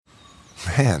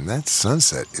Man, that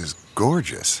sunset is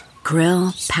gorgeous.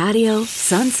 Grill, patio,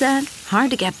 sunset.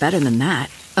 Hard to get better than that.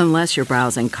 Unless you're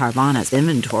browsing Carvana's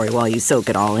inventory while you soak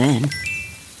it all in.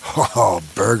 Oh,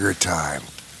 burger time.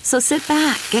 So sit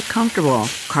back, get comfortable.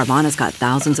 Carvana's got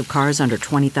thousands of cars under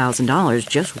 $20,000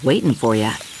 just waiting for you.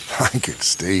 I could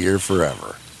stay here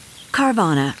forever.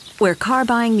 Carvana, where car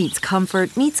buying meets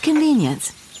comfort meets convenience.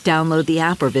 Download the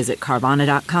app or visit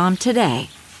Carvana.com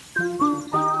today.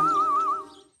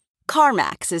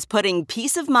 CarMax is putting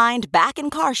peace of mind back in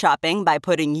car shopping by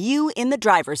putting you in the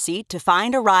driver's seat to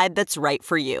find a ride that's right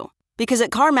for you. Because at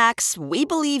CarMax, we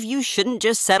believe you shouldn't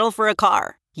just settle for a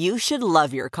car. You should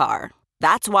love your car.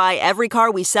 That's why every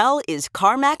car we sell is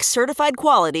CarMax certified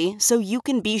quality, so you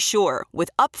can be sure with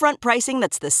upfront pricing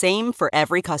that's the same for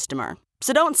every customer.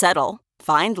 So don't settle.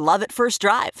 Find love at first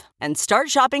drive and start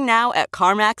shopping now at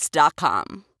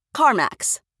CarMax.com.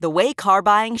 CarMax, the way car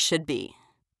buying should be.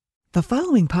 The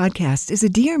following podcast is a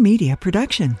Dear Media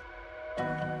production.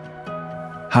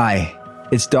 Hi,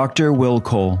 it's Dr. Will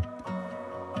Cole.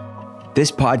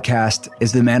 This podcast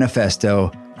is the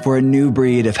manifesto for a new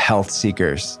breed of health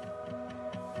seekers.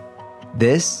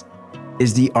 This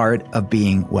is the art of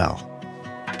being well.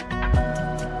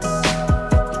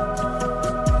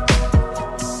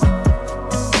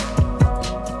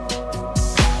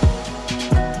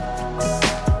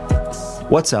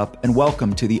 What's up, and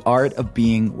welcome to the art of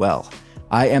being well.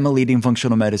 I am a leading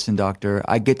functional medicine doctor.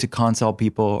 I get to consult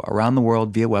people around the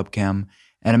world via webcam,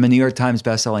 and I'm a New York Times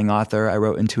bestselling author. I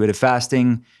wrote Intuitive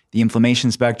Fasting, The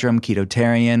Inflammation Spectrum,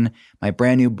 Ketotarian, my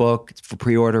brand new book. It's for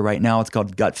pre-order right now. It's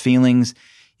called Gut Feelings.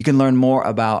 You can learn more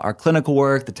about our clinical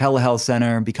work, the telehealth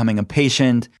center, becoming a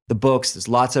patient, the books. There's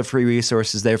lots of free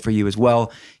resources there for you as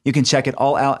well. You can check it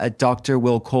all out at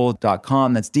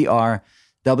drwillcole.com. That's drwillcole.com.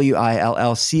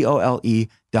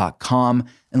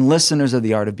 And listeners of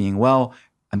The Art of Being Well,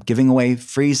 I'm giving away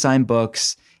free signed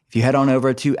books. If you head on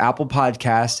over to Apple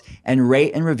Podcasts and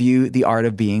rate and review The Art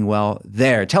of Being Well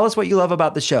there. Tell us what you love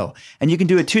about the show. And you can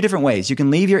do it two different ways. You can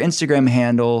leave your Instagram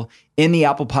handle in the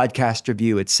Apple Podcast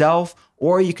review itself,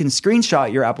 or you can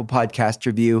screenshot your Apple Podcast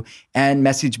review and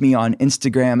message me on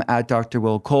Instagram at Dr.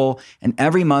 Will Cole. And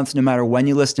every month, no matter when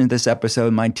you listen to this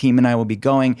episode, my team and I will be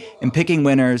going and picking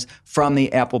winners from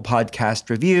the Apple Podcast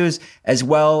reviews, as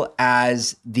well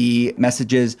as the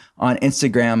messages on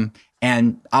Instagram.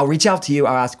 And I'll reach out to you.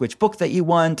 I'll ask which book that you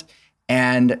want,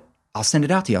 and I'll send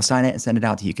it out to you. I'll sign it and send it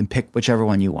out to you. You can pick whichever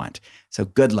one you want. So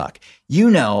good luck.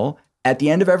 You know, at the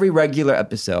end of every regular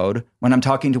episode, when I'm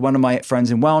talking to one of my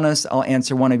friends in wellness, I'll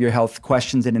answer one of your health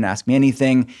questions in Ask Me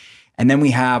Anything. And then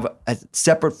we have a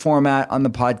separate format on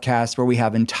the podcast where we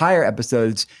have entire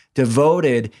episodes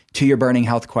devoted to your burning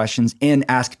health questions in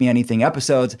Ask Me Anything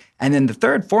episodes. And then the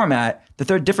third format, the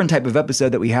third different type of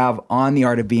episode that we have on The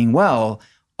Art of Being Well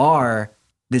are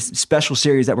this special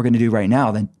series that we're going to do right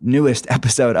now, the newest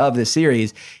episode of this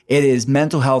series. It is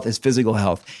Mental Health is Physical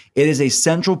Health. It is a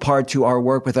central part to our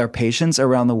work with our patients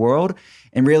around the world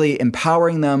and really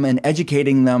empowering them and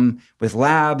educating them with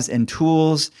labs and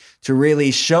tools to really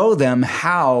show them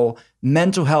how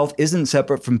mental health isn't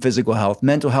separate from physical health.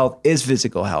 Mental health is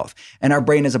physical health, and our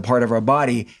brain is a part of our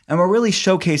body. And we're really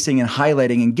showcasing and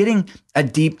highlighting and getting a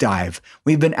deep dive.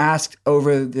 We've been asked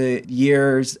over the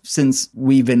years since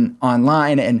we've been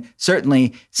online, and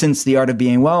certainly since The Art of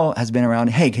Being Well has been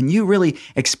around, hey, can you really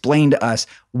explain to us,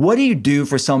 what do you do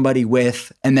for somebody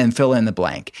with, and then fill in the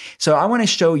blank? So I want to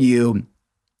show you,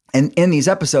 and in these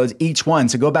episodes, each one,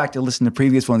 so go back to listen to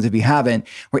previous ones if you haven't,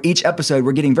 where each episode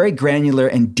we're getting very granular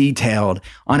and detailed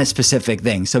on a specific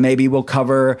thing. So maybe we'll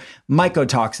cover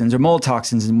mycotoxins or mold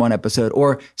toxins in one episode,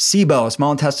 or SIBO,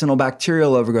 small intestinal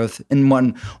bacterial overgrowth in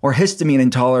one, or histamine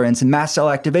intolerance and mast cell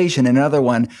activation in another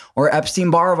one, or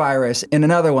Epstein-Barr virus in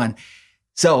another one.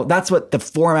 So that's what the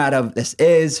format of this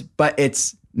is, but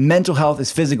it's mental health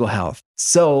is physical health.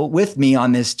 So with me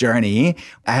on this journey,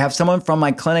 I have someone from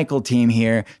my clinical team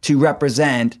here to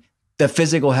represent the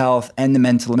physical health and the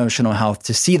mental emotional health,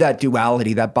 to see that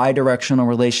duality, that bidirectional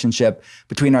relationship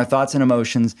between our thoughts and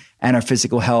emotions and our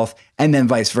physical health, and then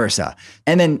vice versa.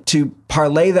 And then to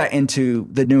parlay that into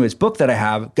the newest book that I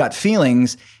have, Gut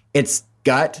Feelings, it's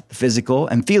gut, physical,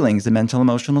 and feelings, the mental,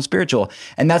 emotional, spiritual.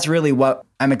 And that's really what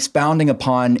I'm expounding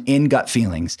upon in Gut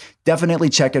Feelings. Definitely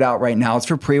check it out right now. It's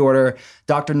for pre-order.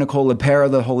 Dr. Nicole LePera,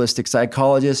 the holistic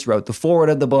psychologist, wrote the foreword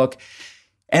of the book.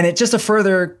 And it's just a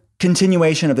further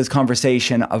continuation of this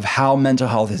conversation of how mental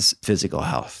health is physical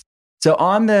health. So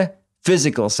on the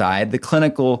physical side, the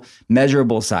clinical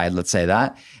measurable side, let's say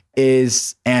that,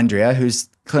 is Andrea, who's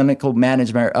clinical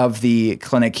manager of the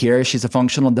clinic here. She's a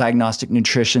functional diagnostic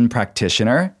nutrition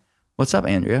practitioner. What's up,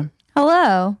 Andrea?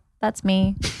 Hello. that's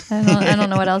me. I don't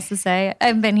know what else to say.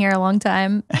 I've been here a long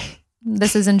time.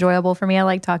 This is enjoyable for me. I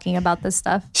like talking about this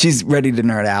stuff. She's ready to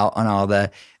nerd out on all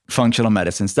the functional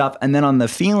medicine stuff. And then on the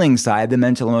feeling side, the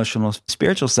mental, emotional,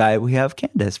 spiritual side, we have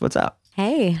Candace. What's up?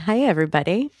 Hey, hi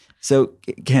everybody. So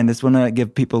Candace, want to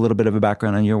give people a little bit of a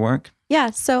background on your work? Yeah,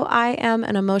 so I am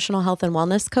an emotional health and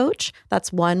wellness coach.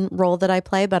 That's one role that I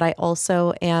play, but I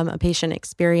also am a patient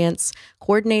experience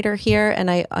coordinator here, and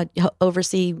I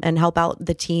oversee and help out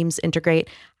the teams integrate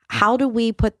how do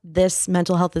we put this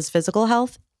mental health as physical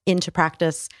health into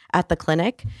practice at the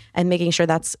clinic, and making sure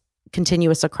that's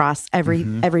continuous across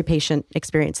every patient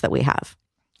experience that we have.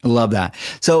 I love that.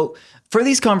 So for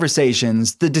these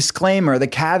conversations, the disclaimer, the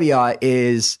caveat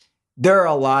is there are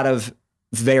a lot of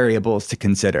variables to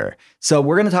consider. So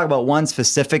we're going to talk about one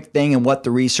specific thing and what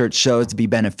the research shows to be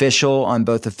beneficial on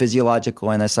both the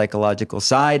physiological and the psychological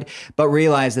side, but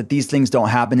realize that these things don't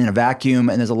happen in a vacuum,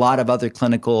 and there's a lot of other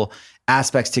clinical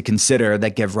aspects to consider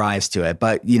that give rise to it.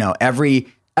 But, every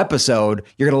episode,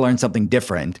 you're going to learn something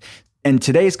different. In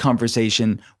today's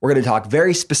conversation, we're going to talk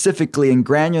very specifically and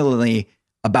granularly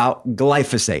about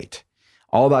glyphosate.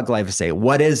 All about glyphosate.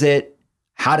 What is it?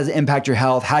 How does it impact your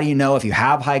health? How do you know if you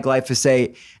have high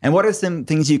glyphosate? And what are some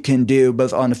things you can do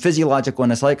both on a physiological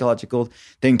and a psychological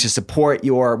thing to support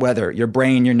whether your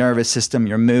brain, your nervous system,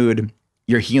 your mood,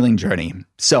 your healing journey?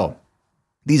 So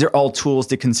these are all tools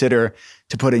to consider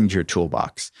to put into your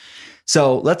toolbox.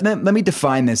 So let me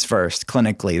define this first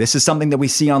clinically. This is something that we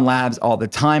see on labs all the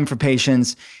time for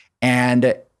patients,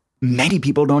 and many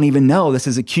people don't even know this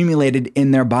is accumulated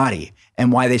in their body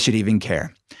and why they should even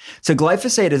care. So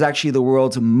glyphosate is actually the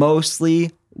world's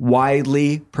mostly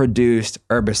widely produced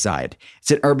herbicide.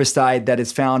 It's an herbicide that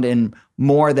is found in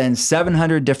more than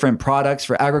 700 different products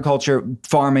for agriculture,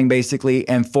 farming basically,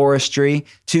 and forestry,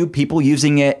 to people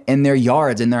using it in their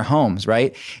yards, in their homes,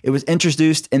 right? It was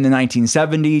introduced in the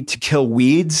 1970s to kill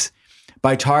weeds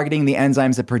by targeting the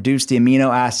enzymes that produce the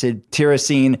amino acid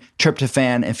tyrosine,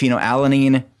 tryptophan, and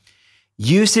phenylalanine.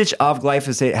 Usage of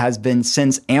glyphosate has been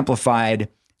since amplified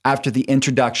after the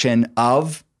introduction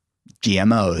of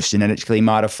GMOs, genetically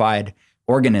modified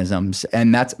organisms.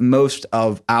 And that's most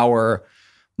of our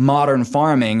modern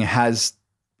farming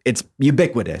it's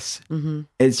ubiquitous. Mm-hmm.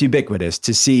 It's ubiquitous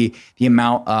to see the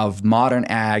amount of modern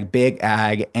ag, big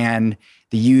ag, and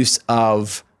the use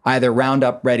of either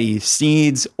Roundup Ready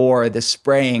seeds or the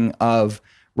spraying of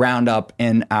Roundup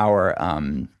in our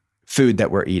food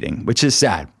that we're eating, which is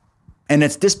sad. And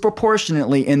it's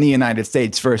disproportionately in the United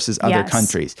States versus other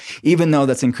countries, even though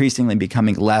that's increasingly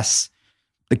becoming less.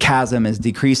 The chasm is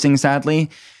decreasing, sadly.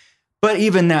 But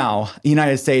even now, the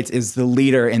United States is the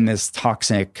leader in this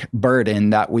toxic burden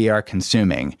that we are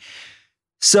consuming.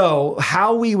 So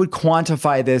how we would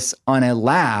quantify this on a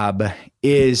lab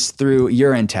is through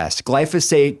urine tests.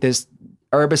 Glyphosate, this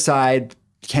herbicide,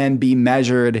 can be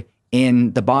measured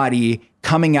in the body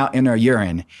coming out in our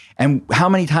urine. And how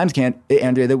many times,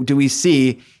 Andrea, do we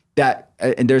see that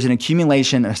there's an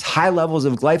accumulation of high levels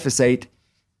of glyphosate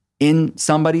in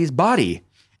somebody's body,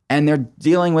 and they're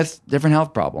dealing with different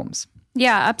health problems?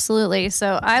 Yeah, absolutely.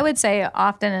 So I would say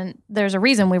often, and there's a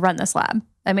reason we run this lab.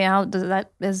 I mean,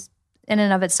 that is in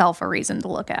and of itself a reason to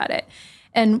look at it.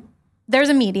 And there's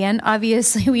a median.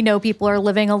 Obviously, we know people are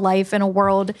living a life in a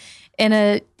world in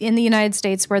the United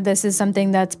States where this is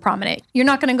something that's prominent. You're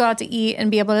not going to go out to eat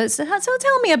and be able to say, so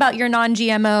tell me about your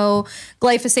non-GMO,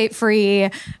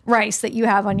 glyphosate-free rice that you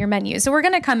have on your menu. So we're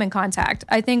going to come in contact.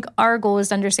 I think our goal is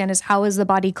to understand is how is the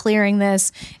body clearing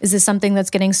this? Is this something that's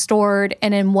getting stored,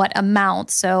 and in what amount?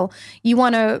 So you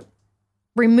want to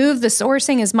remove the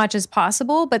sourcing as much as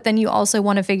possible, but then you also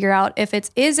want to figure out if it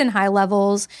is in high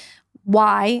levels,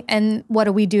 why, and what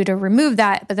do we do to remove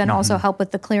that, but then also help with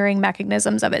the clearing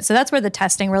mechanisms of it. So that's where the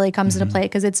testing really comes into play,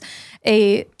 because it's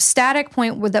a static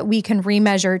point that we can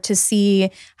remeasure to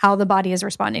see how the body is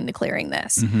responding to clearing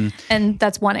this. And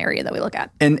that's one area that we look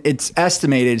at. And it's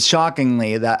estimated,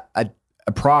 shockingly, that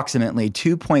approximately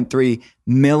 2.3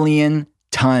 million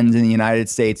tons in the United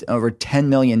States, over 10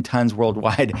 million tons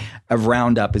worldwide of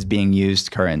Roundup is being used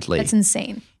currently. That's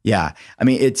insane. Yeah. I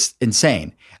mean, it's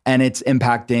insane. And it's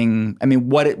impacting,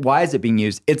 why is it being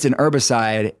used? It's an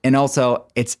herbicide, and also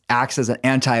it acts as an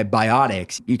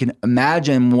antibiotic. You can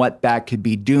imagine what that could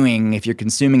be doing if you're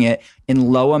consuming it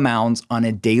in low amounts on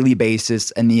a daily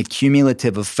basis, and the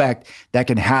accumulative effect that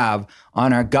can have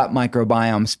on our gut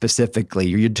microbiome specifically.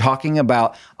 You're talking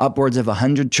about upwards of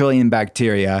 100 trillion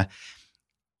bacteria.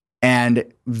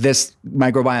 And this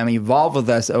microbiome evolved with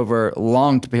us over a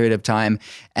long period of time,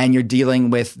 and you're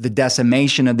dealing with the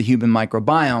decimation of the human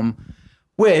microbiome,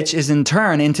 which is in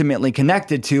turn intimately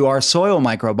connected to our soil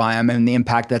microbiome and the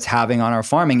impact that's having on our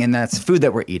farming, and that's food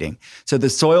that we're eating. So the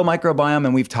soil microbiome,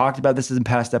 and we've talked about this in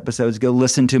past episodes, go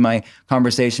listen to my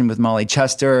conversation with Molly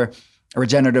Chester, a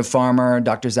regenerative farmer,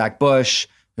 Dr. Zach Bush,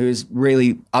 who's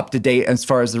really up to date as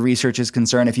far as the research is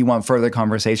concerned if you want further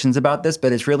conversations about this.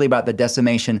 But it's really about the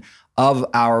decimation of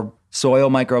our soil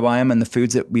microbiome and the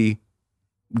foods that we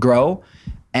grow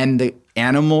and the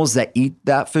animals that eat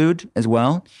that food as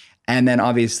well. And then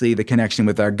obviously the connection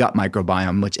with our gut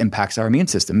microbiome, which impacts our immune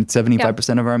system. It's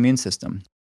 75% of our immune system.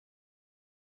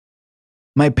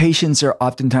 My patients are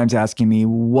oftentimes asking me,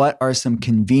 what are some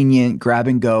convenient, grab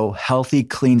and go, healthy,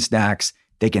 clean snacks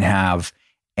they can have?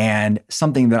 And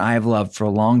something that I have loved for a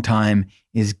long time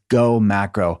is Go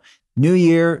Macro. New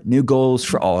year, new goals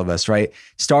for all of us, right?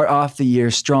 Start off the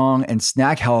year strong and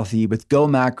snack healthy with Go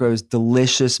Macro's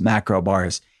delicious macro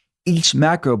bars. Each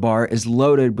macro bar is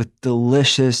loaded with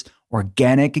delicious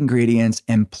organic ingredients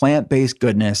and plant-based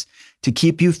goodness to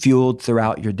keep you fueled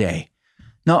throughout your day.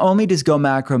 Not only does Go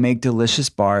Macro make delicious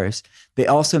bars, they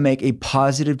also make a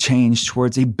positive change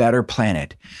towards a better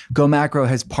planet. Go Macro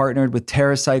has partnered with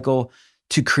TerraCycle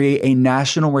to create a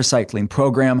national recycling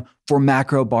program for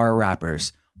macro bar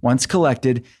wrappers. Once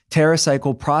collected,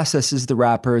 TerraCycle processes the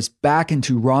wrappers back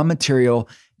into raw material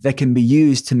that can be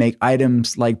used to make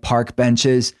items like park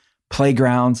benches,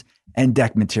 playgrounds, and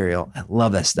deck material. I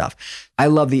love that stuff. I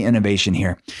love the innovation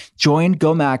here. Join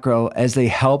Go Macro as they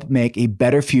help make a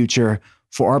better future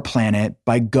for our planet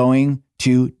by going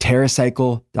to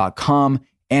TerraCycle.com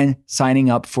and signing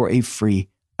up for a free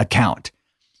account.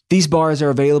 These bars are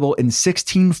available in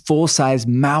 16 full-size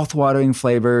mouth-watering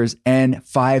flavors and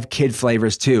 5 kid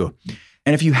flavors too.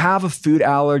 And if you have a food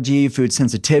allergy, food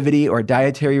sensitivity, or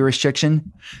dietary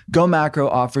restriction, Go Macro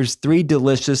offers 3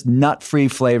 delicious nut-free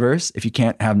flavors if you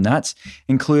can't have nuts,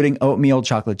 including oatmeal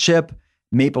chocolate chip,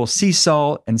 maple sea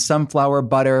salt, and sunflower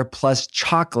butter plus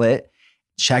chocolate.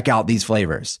 Check out these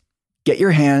flavors. Get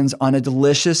your hands on a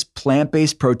delicious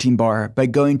plant-based protein bar by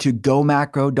going to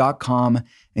gomacro.com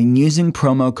and using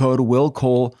promo code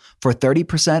WILLCOLE for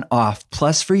 30% off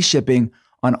plus free shipping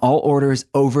on all orders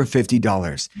over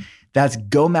 $50. That's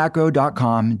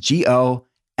gomacro.com,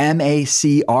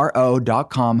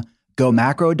 gomacro.com,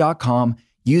 gomacro.com.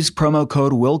 Use promo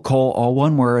code WILLCOLE, all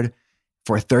one word,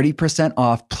 for 30%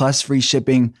 off plus free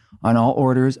shipping on all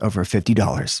orders over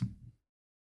 $50.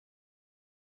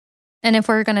 And if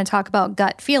we're going to talk about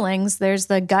gut feelings, there's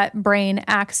the gut-brain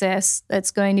axis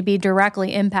that's going to be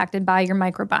directly impacted by your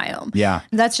microbiome. Yeah.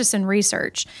 That's just in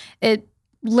research. It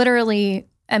literally,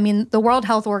 I mean, the World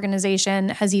Health Organization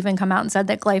has even come out and said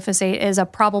that glyphosate is a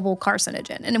probable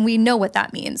carcinogen. And we know what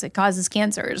that means. It causes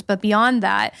cancers. But beyond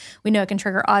that, we know it can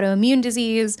trigger autoimmune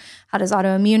disease. How does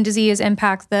autoimmune disease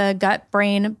impact the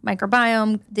gut-brain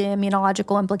microbiome? The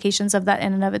immunological implications of that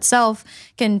in and of itself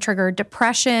can trigger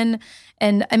depression.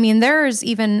 And I mean, there's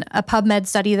even a PubMed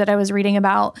study that I was reading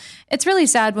about. It's really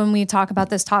sad when we talk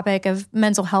about this topic of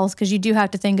mental health, because you do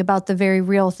have to think about the very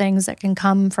real things that can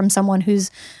come from someone who's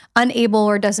unable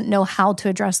or doesn't know how to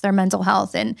address their mental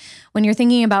health. And when you're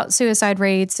thinking about suicide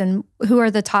rates and who are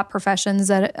the top professions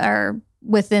that are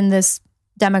within this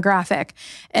demographic,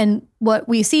 and what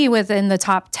we see within the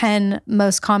top 10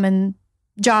 most common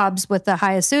jobs with the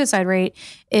highest suicide rate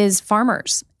is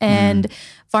farmers. And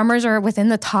farmers are within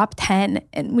the top 10.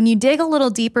 And when you dig a little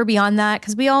deeper beyond that,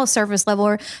 because we all surface level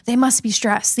are, they must be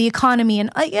stressed, the economy. And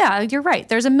yeah, you're right.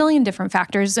 There's a million different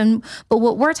factors. But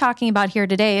what we're talking about here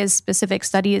today is specific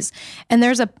studies. And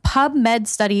there's a PubMed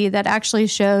study that actually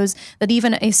shows that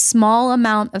even a small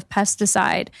amount of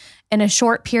pesticide in a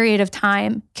short period of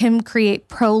time can create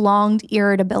prolonged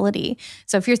irritability.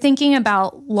 So if you're thinking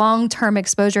about long-term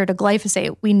exposure to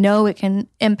glyphosate, we know it can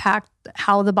impact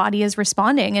how the body is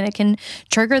responding, and it can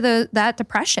trigger that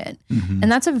depression. And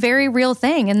that's a very real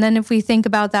thing. And then if we think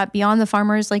about that beyond the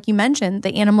farmers, like you mentioned,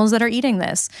 the animals that are eating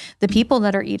this, the people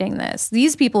that are eating this,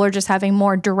 these people are just having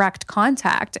more direct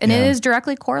contact, and it is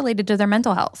directly correlated to their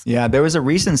mental health. Yeah, there was a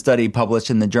recent study published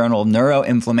in the journal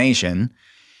Neuroinflammation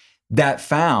that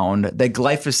found that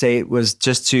glyphosate was,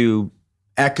 just to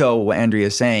echo what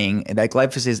Andrea's saying, that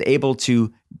glyphosate is able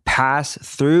to pass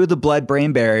through the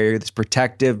blood-brain barrier, this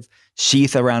protective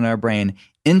sheath around our brain,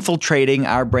 infiltrating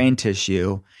our brain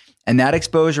tissue. And that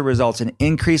exposure results in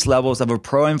increased levels of a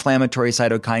pro-inflammatory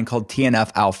cytokine called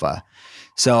TNF-alpha.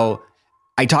 So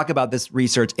I talk about this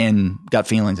research in Gut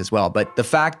Feelings as well, but the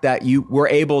fact that you were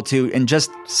able to, in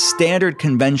just standard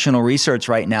conventional research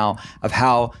right now of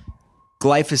how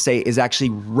glyphosate is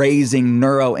actually raising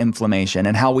neuroinflammation.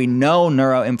 And how we know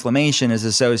neuroinflammation is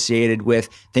associated with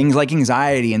things like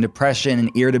anxiety and depression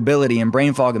and irritability and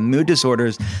brain fog and mood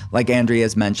disorders, like Andrea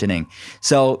is mentioning.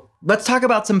 So let's talk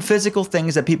about some physical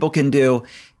things that people can do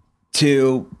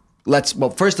to,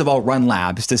 first of all, run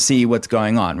labs to see what's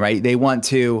going on, right? They want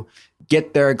to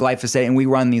get their glyphosate, and we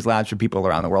run these labs for people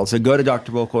around the world. So go to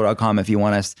drwilco.com if you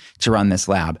want us to run this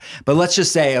lab. But let's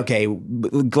just say, okay,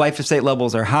 glyphosate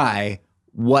levels are high.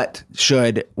 What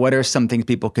are some things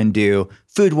people can do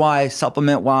food-wise,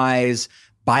 supplement-wise,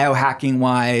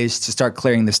 biohacking-wise to start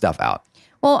clearing this stuff out?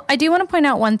 Well, I do want to point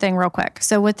out one thing real quick.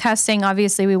 So with testing,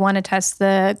 obviously we want to test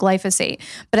the glyphosate,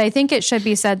 but I think it should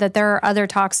be said that there are other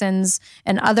toxins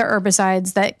and other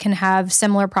herbicides that can have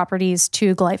similar properties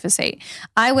to glyphosate.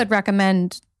 I would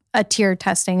recommend a tier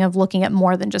testing of looking at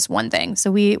more than just one thing.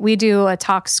 So we do a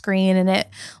tox screen, and it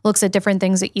looks at different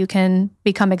things that you can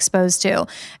become exposed to.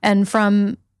 And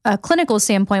from a clinical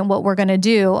standpoint, what we're going to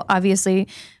do, obviously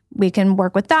we can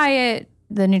work with diet,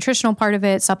 the nutritional part of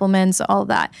it, supplements, all of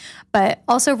that, but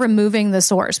also removing the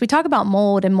source. We talk about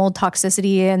mold and mold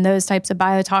toxicity and those types of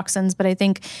biotoxins, but I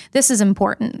think this is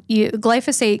important.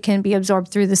 Glyphosate can be absorbed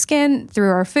through the skin, through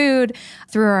our food,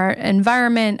 through our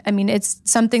environment. I mean, it's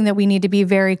something that we need to be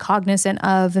very cognizant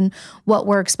of and what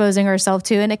we're exposing ourselves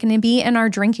to, and it can be in our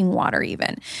drinking water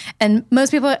even. And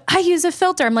most people, I use a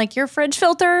filter. I'm like, your fridge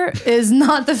filter is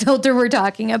not the filter we're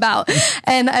talking about.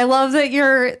 And I love that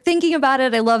you're thinking about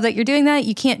it. I love that you're doing that.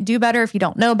 You can't do better if you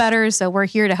don't know better. So we're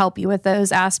here to help you with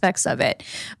those aspects of it.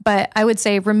 But I would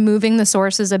say removing the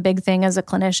source is a big thing as a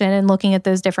clinician, and looking at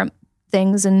those different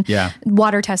things. And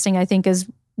water testing, I think, is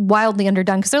wildly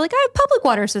underdone because they're like, I have a public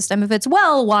water system. If it's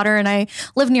well water and I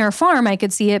live near a farm, I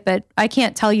could see it, but I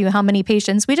can't tell you how many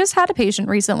patients. We just had a patient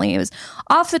recently. It was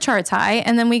off the charts high.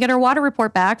 And then we get our water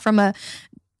report back from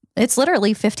it's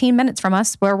literally 15 minutes from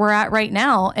us where we're at right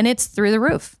now, and it's through the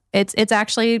roof. It's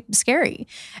actually scary.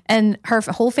 And her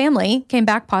whole family came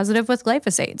back positive with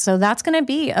glyphosate. So that's going to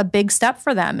be a big step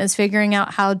for them, is figuring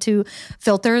out how to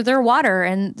filter their water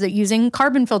and using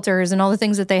carbon filters and all the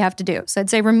things that they have to do. So I'd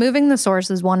say removing the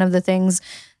source is one of the things,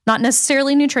 not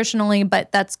necessarily nutritionally,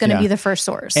 but that's going to be the first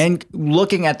source. And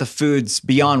looking at the foods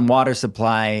beyond water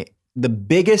supply, the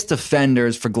biggest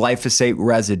offenders for glyphosate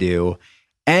residue,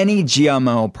 any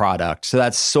GMO product. So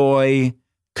that's soy,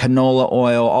 canola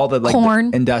oil, all the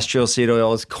corn, the industrial seed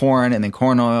oils, corn, and then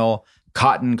corn oil,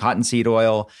 cottonseed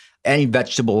oil, any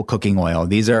vegetable cooking oil.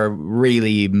 These are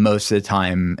really, most of the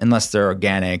time, unless they're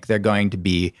organic, they're going to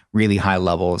be really high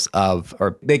levels of,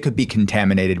 or they could be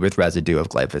contaminated with residue of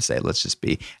glyphosate. Let's just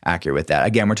be accurate with that.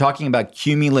 Again, we're talking about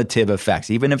cumulative effects.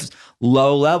 Even if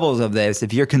low levels of this,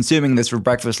 if you're consuming this for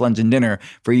breakfast, lunch, and dinner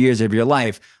for years of your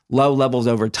life, low levels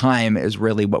over time is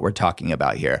really what we're talking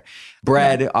about here.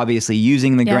 Bread, obviously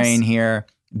using the grain here.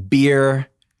 Beer.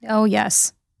 Oh,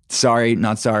 yes. Sorry,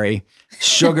 not sorry.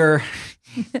 Sugar,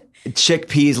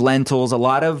 chickpeas, lentils, a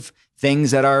lot of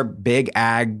things that are big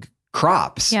ag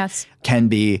crops can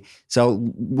be.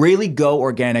 So really go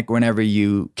organic whenever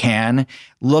you can.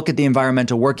 Look at the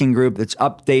Environmental Working Group that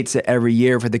updates it every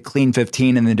year for the Clean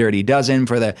 15 and the Dirty Dozen.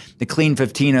 For the Clean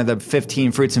 15 are the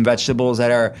 15 fruits and vegetables that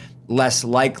are less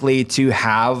likely to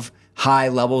have high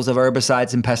levels of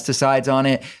herbicides and pesticides on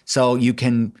it. So you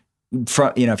can,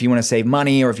 if you want to save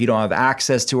money or if you don't have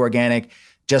access to organic,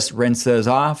 just rinse those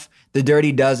off. The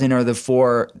Dirty Dozen are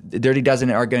the Dirty Dozen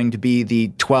are going to be the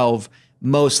 12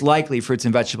 most likely fruits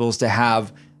and vegetables to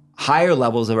have higher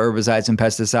levels of herbicides and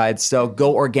pesticides. So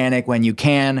go organic when you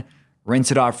can,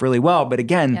 rinse it off really well. But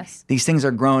again, these things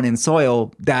are grown in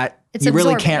soil that you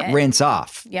really can't rinse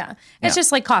off. Yeah. It's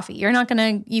just like coffee.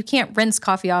 You can't rinse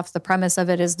coffee off. The premise of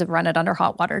it is to run it under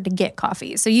hot water to get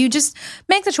coffee. So you just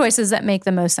make the choices that make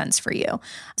the most sense for you.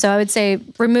 So I would say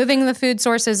removing the food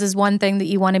sources is one thing that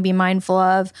you want to be mindful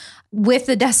of. With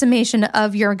the decimation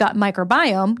of your gut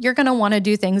microbiome, you're going to want to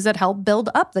do things that help build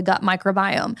up the gut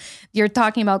microbiome. You're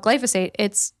talking about glyphosate.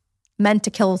 It's meant to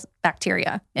kill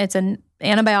bacteria. It's an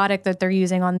antibiotic that they're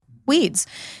using on weeds.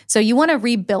 So you want to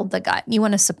rebuild the gut. You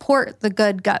want to support the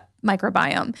good gut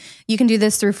microbiome. You can do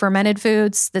this through fermented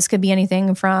foods. This could be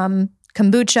anything from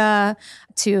kombucha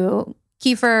to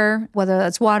kefir, whether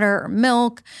that's water or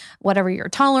milk, whatever your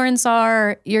tolerance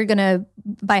are. You're going to,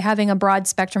 by having a broad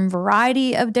spectrum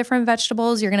variety of different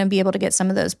vegetables, you're going to be able to get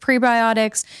some of those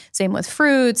prebiotics. Same with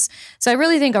fruits. So I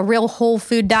really think a real whole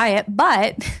food diet,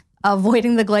 but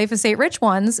avoiding the glyphosate-rich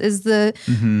ones is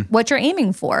what you're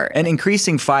aiming for. And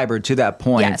increasing fiber, to that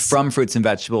point, from fruits and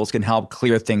vegetables can help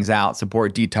clear things out,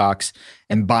 support detox,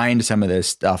 and bind some of this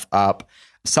stuff up.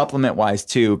 Supplement-wise,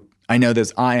 too, I know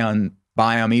this Ion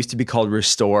Biome, it used to be called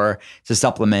Restore. It's a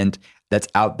supplement. that's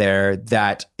out there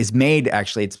that is made,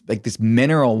 actually, it's like this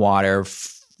mineral water.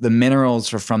 The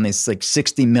minerals are from this like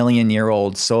 60 million year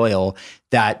old soil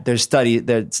that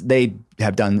they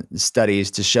have done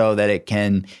studies to show that it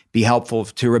can be helpful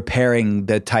to repairing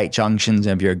the tight junctions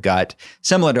of your gut,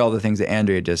 similar to all the things that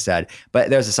Andrea just said. But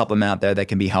there's a supplement out there that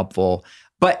can be helpful.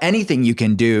 But anything you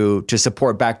can do to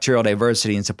support bacterial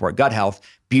diversity and support gut health,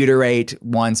 butyrate,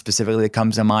 one specifically that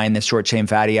comes to mind, the short chain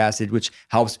fatty acid, which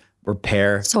helps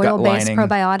repair gut soil-based lining.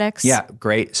 probiotics. Yeah,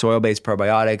 great. Soil-based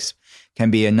probiotics can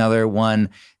be another one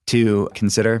to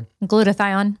consider.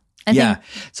 Glutathione.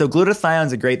 So glutathione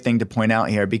is a great thing to point out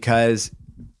here because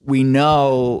we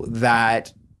know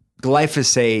that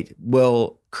glyphosate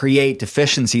will create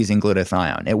deficiencies in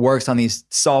glutathione. It works on these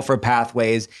sulfur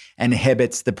pathways and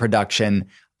inhibits the production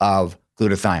of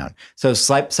glutathione. So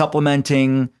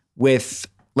supplementing with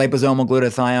liposomal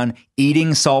glutathione,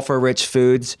 eating sulfur-rich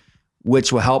foods,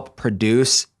 which will help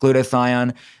produce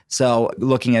glutathione. So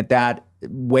looking at that,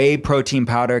 whey protein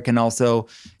powder can also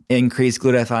increase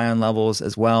glutathione levels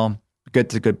as well.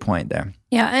 That's a good point there.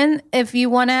 Yeah, and if you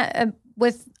want to,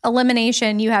 with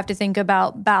elimination, you have to think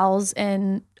about bowels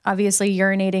and obviously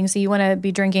urinating. So you want to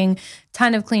be drinking a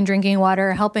ton of clean drinking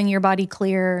water, helping your body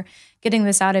clear, getting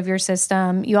this out of your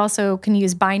system. You also can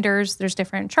use binders. There's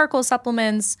different charcoal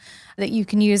supplements that you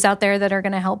can use out there that are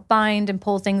going to help bind and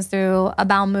pull things through a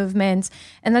bowel movement.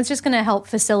 And that's just going to help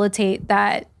facilitate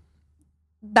that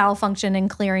bowel function and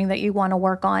clearing that you want to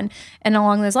work on. And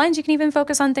along those lines, you can even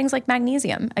focus on things like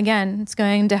magnesium. Again, it's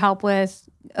going to help with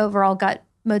overall gut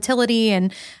motility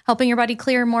and helping your body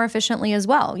clear more efficiently as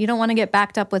well. You don't want to get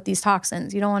backed up with these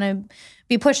toxins. You don't want to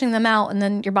be pushing them out and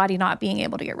then your body not being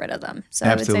able to get rid of them. So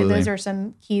Absolutely. I would say those are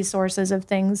some key sources of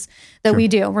things that we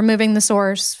do. Removing the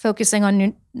source, focusing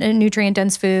on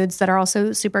nutrient-dense foods that are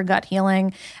also super gut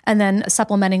healing, and then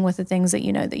supplementing with the things that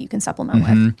you know that you can supplement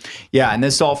with. Yeah, and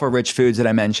the sulfur-rich foods that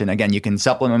I mentioned, again, you can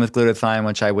supplement with glutathione,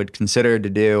 which I would consider to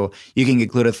do. You can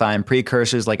get glutathione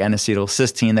precursors like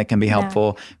N-acetylcysteine that can be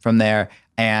helpful from there.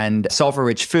 And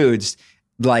sulfur-rich foods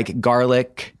like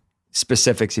garlic,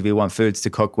 specifics if you want foods to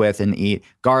cook with and eat.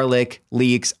 Garlic,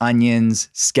 leeks, onions,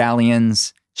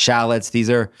 scallions, shallots. These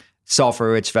are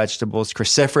sulfur-rich vegetables.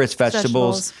 Cruciferous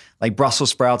vegetables like Brussels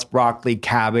sprouts, broccoli,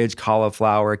 cabbage,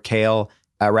 cauliflower, kale,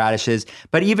 radishes.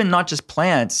 But even not just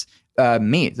plants,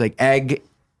 meat, like egg.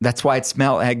 That's why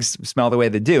eggs smell the way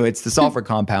they do. It's the sulfur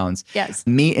compounds. Yes.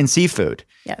 Meat and seafood.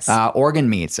 Yes. Organ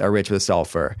meats are rich with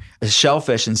sulfur.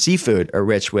 Shellfish and seafood are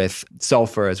rich with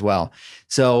sulfur as well.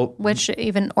 So, which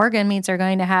even organ meats are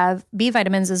going to have B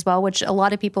vitamins as well, which a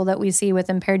lot of people that we see with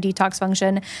impaired detox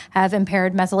function have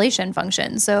impaired methylation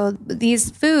function. So these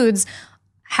foods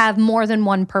have more than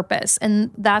one purpose.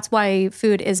 And that's why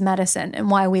food is medicine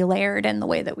and why we layer it in the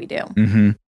way that we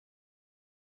do.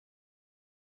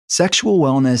 Sexual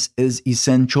wellness is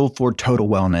essential for total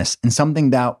wellness, and something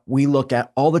that we look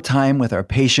at all the time with our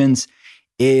patients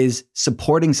is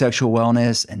supporting sexual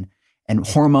wellness and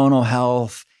hormonal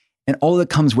health and all that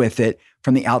comes with it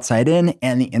from the outside in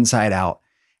and the inside out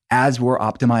as we're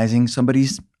optimizing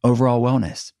somebody's overall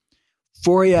wellness.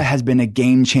 Foria has been a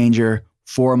game changer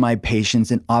for my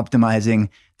patients in optimizing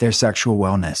their sexual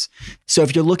wellness. So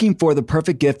if you're looking for the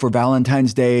perfect gift for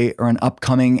Valentine's Day or an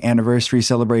upcoming anniversary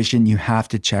celebration, you have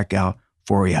to check out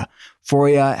Foria.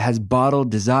 Foria has bottled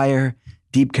desire,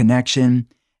 deep connection,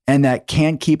 and that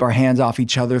can't keep our hands off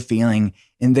each other feeling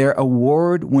in their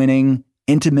award-winning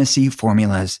intimacy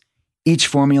formulas. Each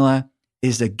formula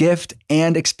is a gift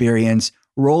and experience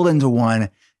rolled into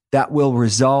one that will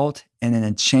result in an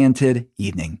enchanted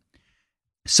evening.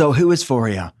 So who is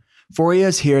Foria? Foria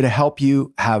is here to help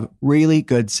you have really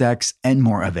good sex and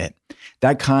more of it.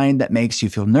 That kind that makes you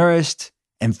feel nourished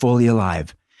and fully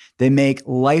alive. They make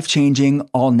life-changing,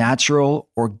 all-natural,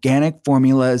 organic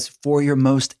formulas for your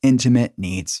most intimate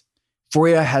needs.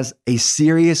 Foria has a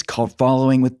serious cult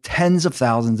following with tens of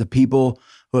thousands of people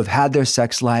who have had their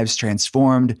sex lives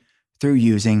transformed through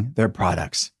using their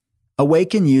products.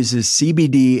 Awaken uses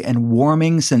CBD and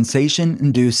warming,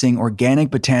 sensation-inducing organic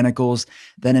botanicals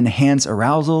that enhance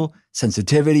arousal,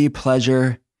 sensitivity,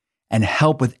 pleasure, and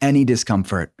help with any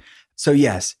discomfort. So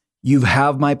yes, you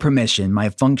have my permission, my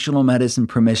functional medicine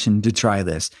permission to try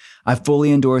this. I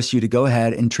fully endorse you to go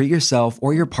ahead and treat yourself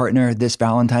or your partner this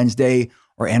Valentine's Day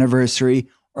or anniversary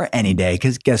or any day,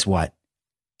 because guess what?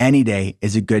 Any day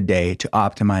is a good day to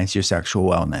optimize your sexual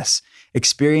wellness.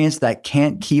 Experience that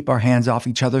can't keep our hands off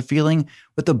each other feeling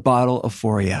with a bottle of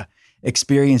Foria.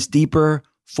 Experience deeper,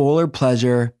 fuller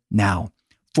pleasure now.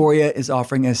 Foria is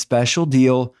offering a special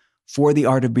deal for the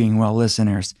Art of Being Well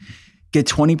listeners. Get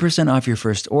 20% off your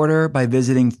first order by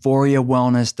visiting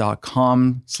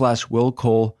ForiaWellness.com/Will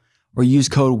Cole or use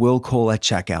code WILLCOLE at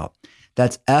checkout.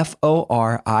 That's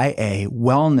FORIA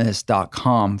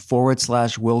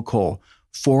wellness.com/WillCole.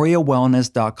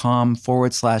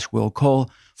 ForiaWellness.com/WillCole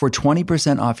for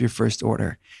 20% off your first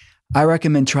order. I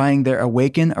recommend trying their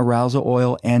Awaken Arousal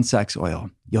Oil and Sex Oil.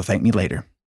 You'll thank me later.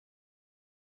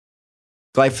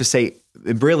 Glyphosate,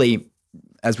 it really,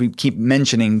 as we keep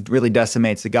mentioning, really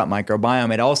decimates the gut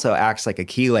microbiome. It also acts like a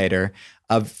chelator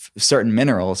of certain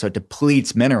minerals, so it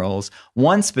depletes minerals.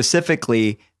 One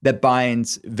specifically that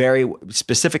binds very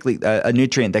specifically a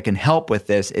nutrient that can help with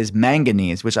this is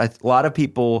manganese, which a lot of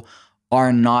people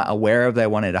are not aware of that I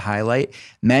wanted to highlight.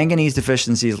 Manganese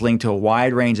deficiency is linked to a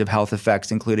wide range of health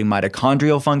effects, including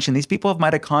mitochondrial function. These people have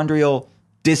mitochondrial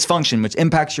dysfunction, which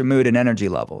impacts your mood and energy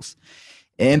levels.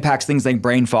 It impacts things like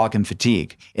brain fog and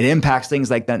fatigue. It impacts things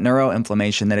like that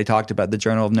neuroinflammation that I talked about, the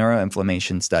Journal of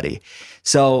Neuroinflammation study.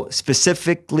 So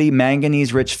specifically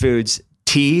manganese-rich foods,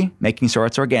 tea, making sure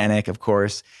it's organic, of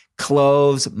course,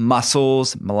 cloves,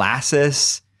 mussels,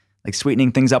 molasses, like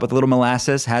sweetening things up with a little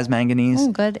molasses has manganese.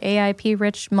 Oh, good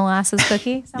AIP-rich molasses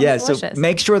cookie. Sounds delicious. So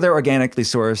make sure they're organically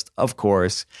sourced, of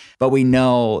course. But we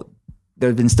know there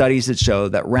have been studies that show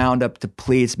that Roundup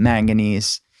depletes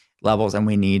manganese levels, and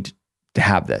we need to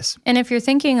have this. And if you're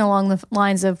thinking along the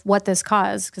lines of what this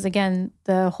caused, because again,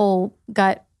 the whole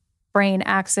gut-brain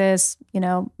axis,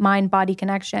 mind-body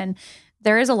connection,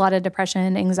 there is a lot of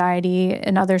depression, anxiety,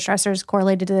 and other stressors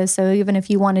correlated to this. So even if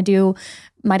you want to do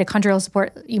mitochondrial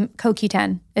support,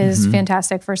 CoQ10 is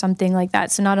fantastic for something like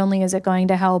that. So not only is it going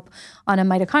to help on a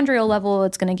mitochondrial level,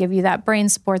 it's going to give you that brain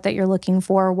support that you're looking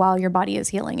for while your body is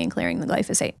healing and clearing the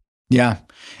glyphosate. Yeah.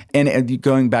 And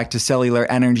going back to cellular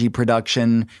energy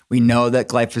production, we know that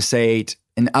glyphosate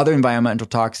and other environmental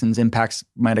toxins impacts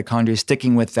mitochondria.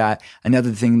 Sticking with that,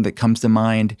 another thing that comes to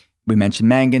mind, we mentioned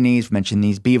manganese, we mentioned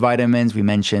these B vitamins, we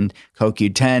mentioned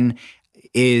CoQ10,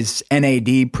 is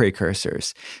NAD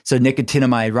precursors. So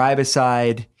nicotinamide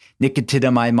riboside,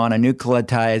 nicotinamide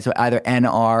mononucleotides, so either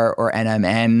NR or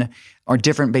NMN, are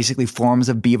different basically forms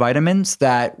of B vitamins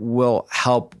that will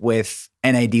help with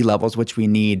NAD levels, which we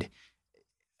need.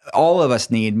 All of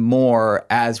us need more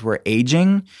as we're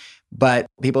aging, but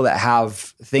people that have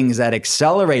things that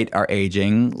accelerate our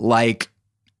aging, like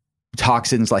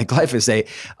toxins like glyphosate,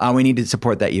 we need to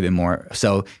support that even more.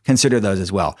 So consider those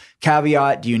as well.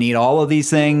 Caveat, do you need all of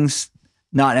these things?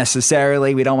 Not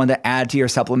necessarily. We don't want to add to your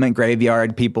supplement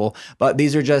graveyard, people, but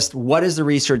these are just, what is the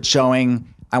research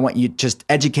showing? I want you to just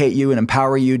educate you and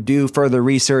empower you, do further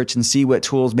research and see what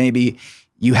tools maybe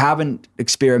you haven't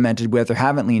experimented with or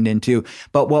haven't leaned into.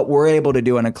 But what we're able to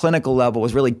do on a clinical level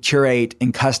is really curate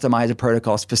and customize a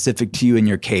protocol specific to you in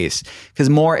your case, because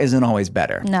more isn't always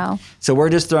better. No. So we're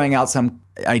just throwing out some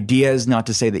ideas, not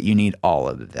to say that you need all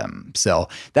of them. So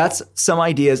that's some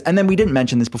ideas. And then we didn't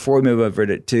mention this before we move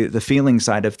over to the feeling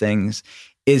side of things,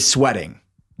 is sweating.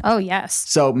 Oh, yes.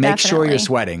 So make sure you're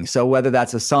sweating. So whether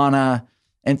that's a sauna,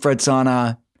 infrared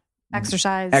sauna,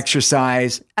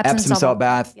 exercise, Epsom salt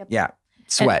bath. Yep. Yeah.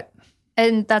 Sweat.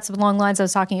 And that's along the lines I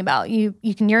was talking about. You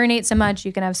can urinate so much,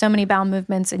 you can have so many bowel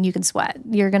movements, and you can sweat.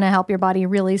 You're going to help your body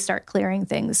really start clearing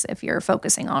things if you're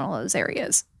focusing on all those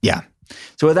areas. Yeah.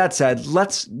 So with that said,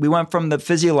 we went from the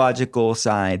physiological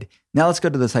side. Now let's go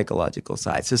to the psychological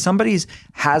side. So somebody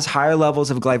has higher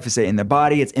levels of glyphosate in their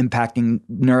body. It's impacting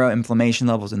neuroinflammation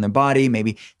levels in their body.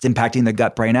 Maybe it's impacting the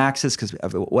gut-brain axis because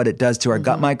of what it does to our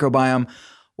gut microbiome.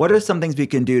 What are some things we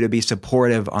can do to be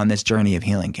supportive on this journey of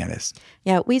healing, Candace?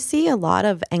 Yeah, we see a lot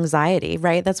of anxiety,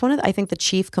 right? That's one of, I think, the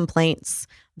chief complaints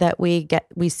that we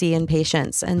see in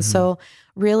patients. And so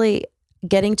really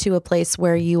getting to a place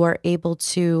where you are able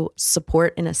to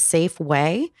support in a safe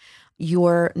way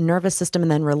your nervous system and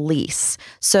then release.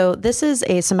 So this is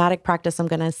a somatic practice. I'm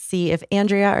going to see if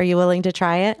Andrea, are you willing to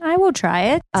try it? I will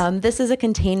try it. This is a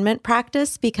containment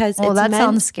practice because it's that meant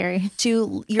sounds scary.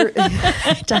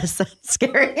 It does sound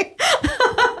scary.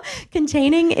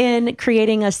 Containing in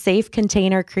creating a safe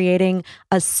container, creating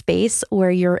a space where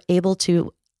you're able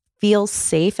to feel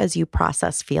safe as you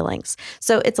process feelings.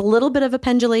 So it's a little bit of a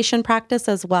pendulation practice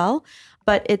as well.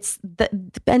 But it's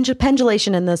the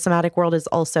pendulation in the somatic world is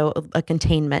also a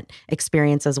containment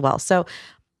experience as well. So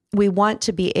we want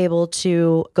to be able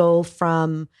to go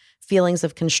from feelings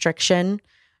of constriction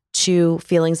to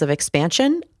feelings of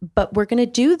expansion, but we're going to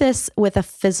do this with a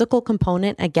physical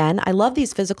component. Again, I love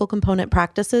these physical component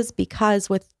practices because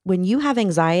when you have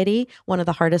anxiety, one of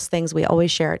the hardest things we always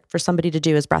share for somebody to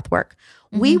do is breath work.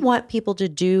 We want people to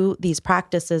do these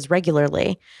practices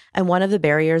regularly. And one of the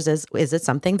barriers is it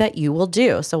something that you will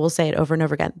do? So we'll say it over and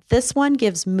over again. This one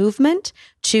gives movement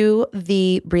to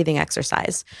the breathing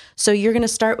exercise. So you're going to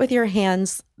start with your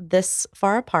hands this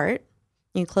far apart.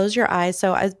 You close your eyes.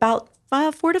 So about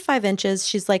 4 to 5 inches,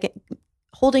 she's like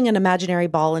holding an imaginary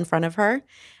ball in front of her.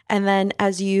 And then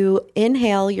as you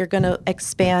inhale, you're going to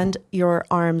expand your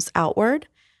arms outward.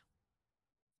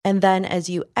 And then as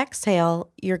you exhale,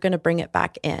 you're going to bring it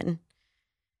back in.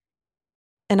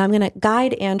 And I'm going to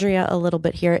guide Andrea a little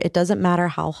bit here. It doesn't matter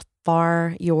how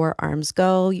far your arms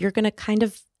go. You're going to kind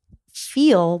of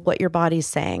feel what your body's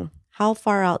saying. How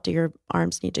far out do your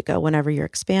arms need to go whenever you're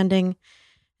expanding?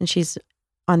 And she's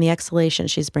on the exhalation,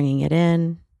 she's bringing it in.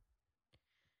 And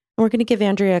we're going to give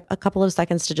Andrea a couple of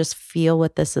seconds to just feel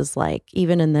what this is like,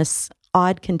 even in this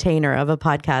odd container of a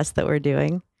podcast that we're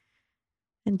doing.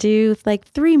 And do like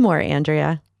 3 more,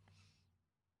 Andrea.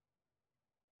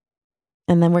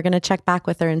 And then we're going to check back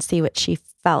with her and see what she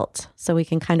felt so we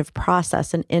can kind of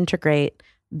process and integrate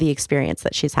the experience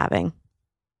that she's having.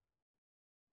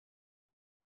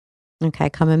 Okay,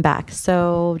 coming back.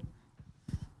 So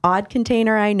odd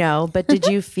container, I know, but did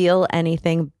you feel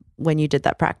anything when you did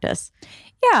that practice?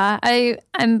 Yeah,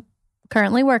 I'm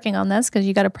currently working on this because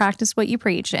you got to practice what you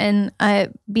preach, and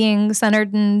being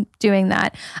centered and doing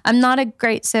that. I'm not a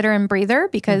great sitter and breather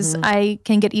because I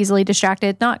can get easily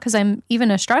distracted, not because I'm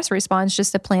even a stress response,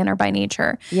 just a planner by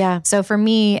nature. Yeah. So for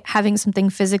me, having something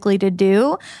physically to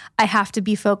do, I have to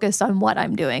be focused on what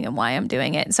I'm doing and why I'm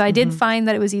doing it. So I did find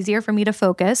that it was easier for me to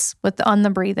focus on the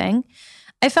breathing.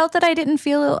 I felt that I didn't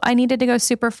feel I needed to go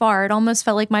super far. It almost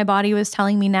felt like my body was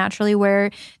telling me naturally where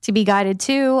to be guided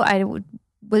to. I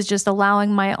was just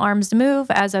allowing my arms to move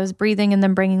as I was breathing and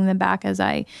then bringing them back as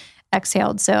I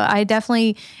exhaled. So I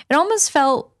definitely, it almost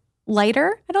felt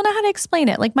lighter. I don't know how to explain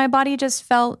it. Like my body just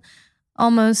felt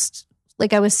almost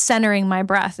like I was centering my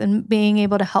breath and being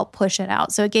able to help push it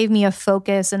out. So it gave me a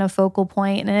focus and a focal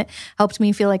point, and it helped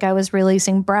me feel like I was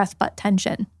releasing breath but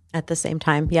tension at the same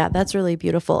time. Yeah, that's really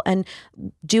beautiful. And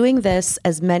doing this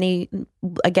as many,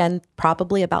 again,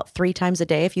 probably about 3 times a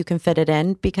day if you can fit it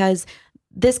in, because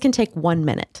this can take 1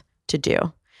 minute to do.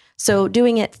 So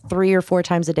doing it 3 or 4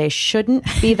 times a day shouldn't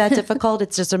be that difficult.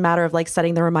 It's just a matter of like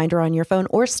setting the reminder on your phone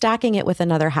or stacking it with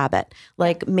another habit.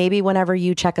 Like maybe whenever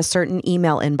you check a certain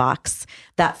email inbox,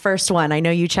 that first one, I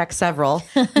know you check several,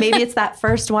 maybe it's that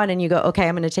first one and you go, okay,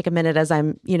 I'm going to take a minute as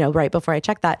I'm, right before I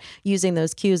check that, using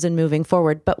those cues and moving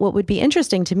forward. But what would be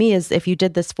interesting to me is if you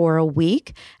did this for a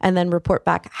week and then report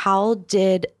back, how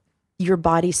did your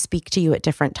body speak to you at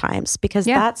different times? Because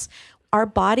our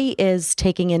body is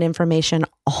taking in information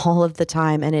all of the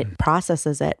time and it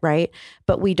processes it, right?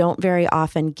 But we don't very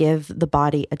often give the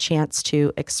body a chance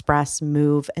to express,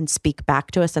 move, and speak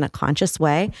back to us in a conscious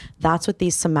way. That's what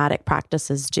these somatic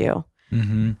practices do.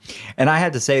 Mm-hmm. And I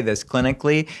had to say this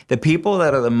clinically, the people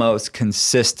that are the most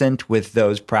consistent with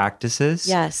those practices,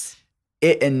 yes,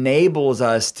 it enables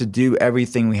us to do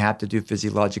everything we have to do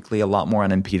physiologically a lot more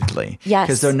unimpededly. Yes.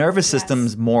 Because their nervous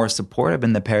system's more supportive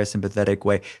in the parasympathetic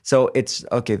way. So it's,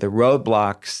 okay, the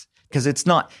roadblocks, because it's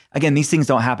not, again, these things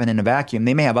don't happen in a vacuum.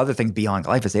 They may have other things beyond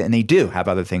glyphosate, and they do have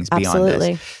other things beyond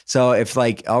Absolutely. this. So if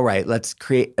like, all right, let's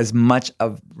create as much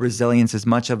of resilience, as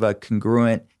much of a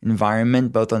congruent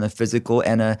environment, both on a physical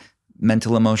and a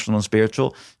mental, emotional,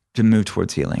 spiritual, to move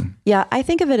towards healing. Yeah, I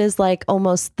think of it as like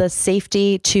almost the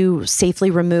safety to safely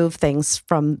remove things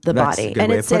from the That's body. a good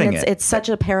way of putting it. It's such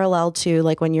a parallel to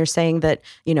like when you're saying that,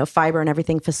 fiber and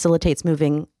everything facilitates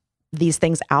moving these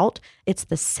things out. It's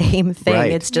the same thing.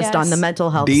 Right. It's just on the mental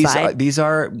health side. These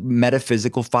are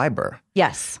metaphysical fiber.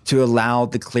 Yes. To allow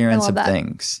the clearance of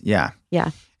things. Yeah.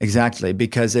 Yeah. Exactly.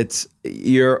 Because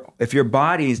if your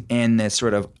body's in this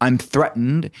sort of, I'm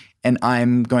threatened and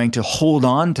I'm going to hold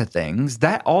on to things,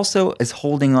 that also is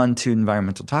holding on to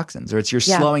environmental toxins, or you're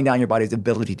slowing down your body's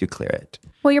ability to clear it.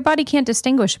 Well, your body can't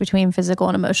distinguish between physical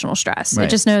and emotional stress. Right. It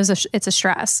just knows it's a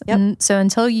stress. Yep. And so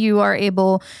until you are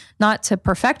able not to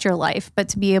perfect your life, but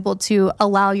to be able to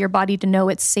allow your body to know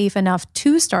it's safe enough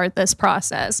to start this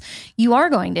process, you are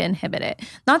going to inhibit it.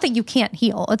 Not that you can't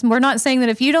heal. We're not saying that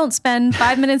if you don't spend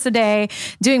 5 minutes a day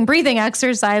doing breathing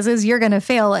exercises, you're going to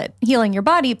fail at healing your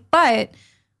body, but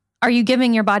are you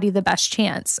giving your body the best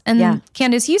chance? And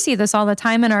Candace, you see this all the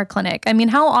time in our clinic. I mean,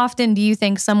 how often do you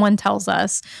think someone tells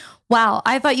us, wow,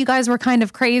 I thought you guys were kind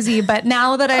of crazy, but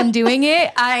now that I'm doing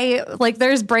it,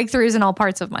 there's breakthroughs in all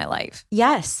parts of my life.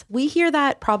 Yes. We hear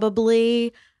that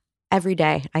probably every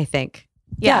day, I think.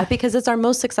 Yeah, because it's our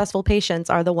most successful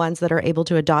patients are the ones that are able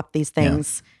to adopt these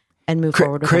things and move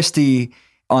forward with Christy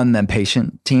on the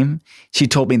patient team, she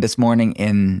told me this morning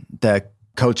in the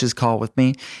coach's call with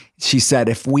me, she said,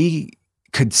 if we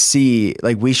could see,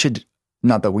 we should,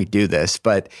 not that we do this,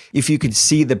 but if you could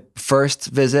see the first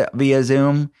visit via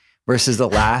Zoom versus the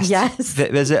last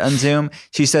visit on Zoom,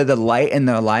 she said the light in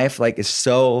their life is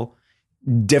so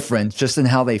difference just in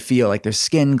how they feel, like their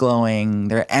skin glowing,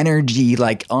 their energy,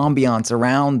 like ambiance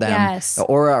around them. Yes. The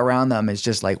aura around them is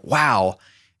just like, wow.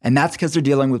 And that's because they're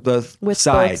dealing with both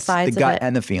sides the gut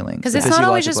and the feelings. Because it's not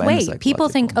always just weight. People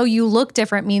think, oh, you look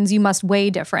different means you must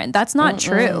weigh different. That's not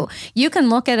true. You can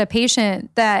look at a patient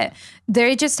that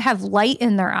they just have light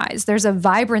in their eyes. There's a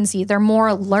vibrancy. They're more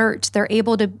alert. They're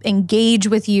able to engage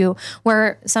with you,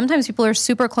 where sometimes people are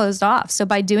super closed off. So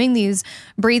by doing these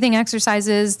breathing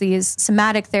exercises, these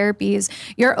somatic therapies,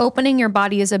 you're opening your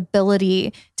body's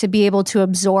ability to be able to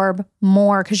absorb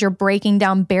more, because you're breaking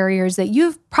down barriers that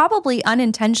you've probably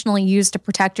unintentionally used to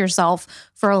protect yourself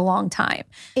for a long time.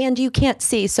 And you can't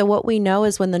see. So what we know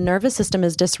is when the nervous system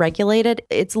is dysregulated,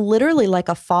 it's literally like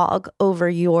a fog over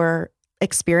your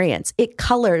experience. It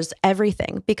colors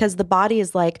everything because the body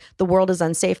is like, the world is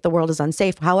unsafe, the world is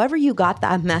unsafe. However you got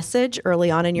that message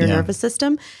early on in your nervous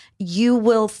system, you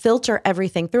will filter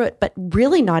everything through it, but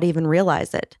really not even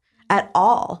realize it at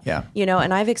all. Yeah. You know,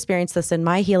 and I've experienced this in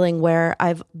my healing where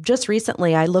I've just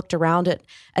recently, I looked around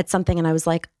at something and I was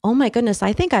like, oh my goodness,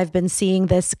 I think I've been seeing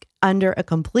this under a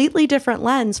completely different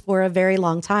lens for a very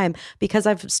long time, because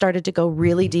I've started to go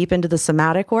really deep into the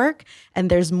somatic work and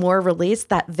there's more release.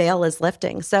 That veil is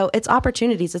lifting. So it's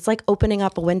opportunities. It's like opening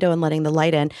up a window and letting the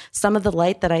light in. Some of the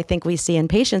light that I think we see in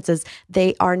patients is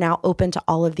they are now open to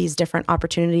all of these different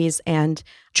opportunities and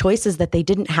choices that they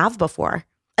didn't have before.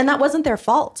 And that wasn't their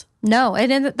fault. No,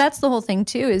 and that's the whole thing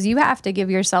too, is you have to give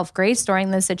yourself grace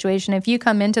during this situation. If you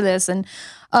come into this and,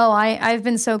 oh, I've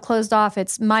been so closed off,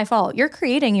 it's my fault. You're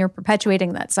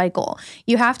perpetuating that cycle.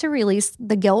 You have to release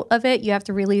the guilt of it. You have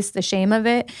to release the shame of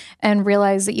it and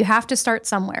realize that you have to start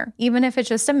somewhere, even if it's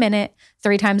just a minute,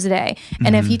 3 times a day.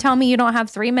 And if you tell me you don't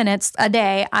have 3 minutes a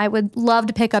day, I would love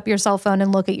to pick up your cell phone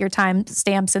and look at your time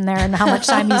stamps in there and how much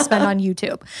time you spend on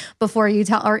YouTube before you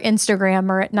or Instagram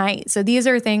or at night. So these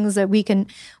are things that we can,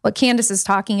 what Candace is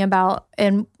talking about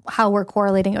and how we're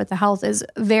correlating it with the health is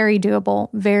very doable,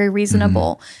 very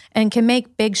reasonable, and can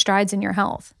make big strides in your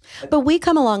health. But we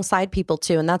come alongside people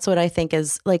too. And that's what I think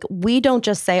is like, we don't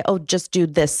just say, oh, just do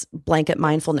this blanket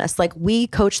mindfulness. Like we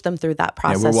coach them through that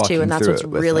process too. And that's what's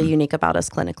really unique about us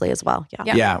clinically as well.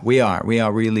 Yeah, we are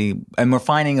really, and we're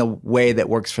finding a way that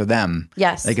works for them.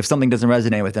 Yes. Like if something doesn't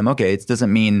resonate with them, okay, it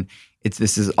doesn't mean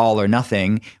this is all or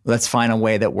nothing. Let's find a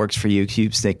way that works for you.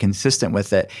 Keep stay consistent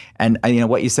with it. And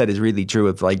what you said is really true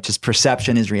of like just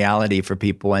perception is reality for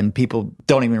people, and people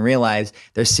don't even realize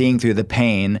they're seeing through the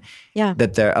pain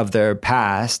that they're of their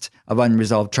past of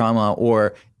unresolved trauma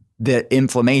or the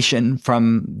inflammation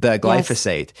from the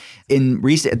glyphosate.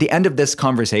 At the end of this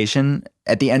conversation,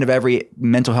 at the end of every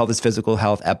mental health is physical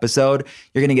health episode,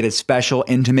 you're going to get a special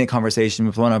intimate conversation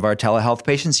with one of our telehealth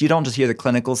patients. You don't just hear the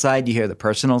clinical side, you hear the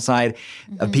personal side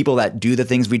of people that do the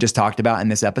things we just talked about in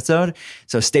this episode.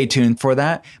 So stay tuned for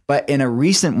that. But in a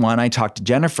recent one, I talked to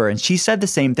Jennifer and she said the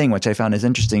same thing, which I found is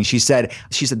interesting. She said,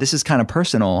 this is kind of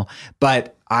personal,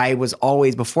 but I was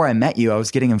always, before I met you, I was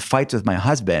getting in fights with my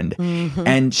husband.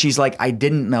 And she's like, I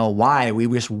didn't know why. We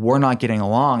just were not getting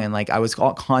along. And like, I was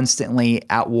constantly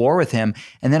at war with him.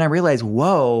 And then I realized,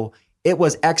 whoa, it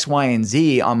was X, Y, and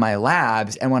Z on my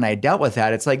labs. And when I dealt with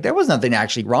that, it's like, there was nothing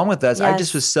actually wrong with us. I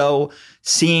just was so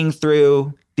seeing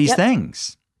through these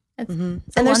things. And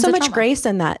there's so much grace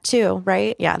in that too,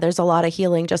 right? Yeah, there's a lot of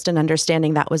healing just in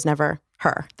understanding that was never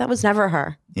her. That was never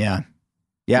her. Yeah.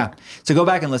 So go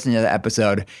back and listen to the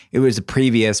episode. It was a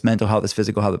previous mental health is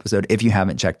physical health episode. If you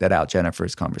haven't checked that out,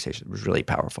 Jennifer's conversation was really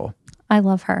powerful. I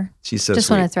love her. She's so Just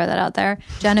sweet. want to throw that out there.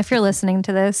 Jen, if you're listening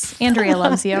to this, Andrea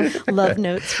loves you. Love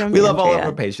notes from We Andrea. love all of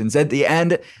our patients. At the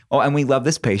end, and we love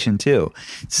this patient too.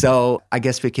 So I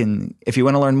guess we can, if you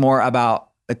want to learn more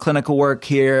about the clinical work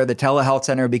here, the telehealth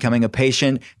center, becoming a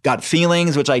patient, gut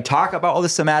feelings, which I talk about all the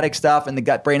somatic stuff and the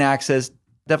gut-brain axis,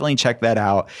 definitely check that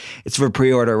out. It's for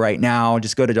pre-order right now.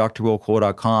 Just go to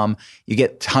drwillcole.com. You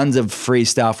get tons of free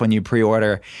stuff when you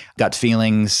pre-order Gut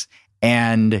Feelings.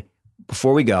 And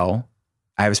before we go,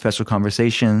 I have a special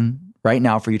conversation right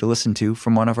now for you to listen to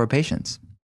from one of our patients.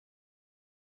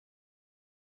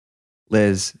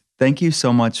 Liz, thank you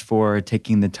so much for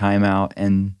taking the time out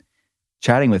and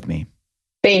chatting with me.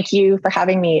 Thank you for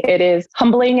having me. It is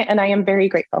humbling and I am very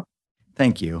grateful.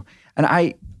 Thank you. And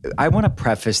I want to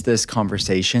preface this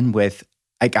conversation with,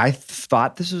 like, I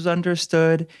thought this was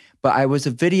understood, but I was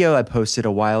a video I posted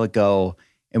a while ago.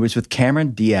 It was with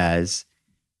Cameron Diaz.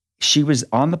 She was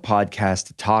on the podcast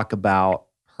to talk about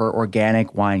her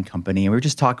organic wine company. And we were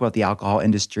just talking about the alcohol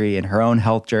industry and her own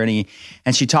health journey.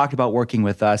 And she talked about working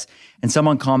with us. And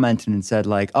someone commented and said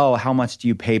like, oh, how much do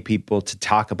you pay people to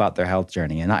talk about their health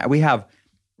journey? And we have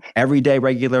everyday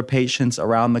regular patients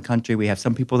around the country. We have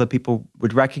some people that people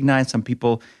would recognize, some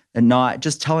people that not,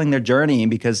 just telling their journey,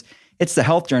 because it's the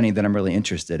health journey that I'm really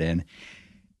interested in.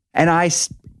 And I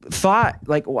thought,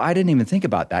 like, well, I didn't even think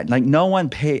about that. Like,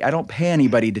 I don't pay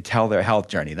anybody to tell their health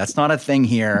journey. That's not a thing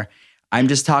here. I'm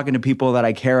just talking to people that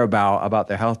I care about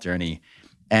their health journey.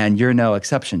 And you're no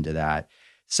exception to that.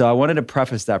 So I wanted to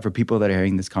preface that for people that are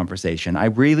hearing this conversation. I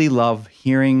really love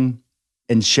hearing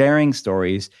and sharing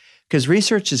stories because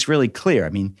research is really clear. I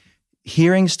mean,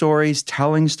 hearing stories,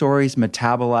 telling stories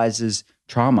metabolizes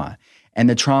trauma. And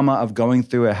the trauma of going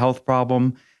through a health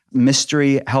problem,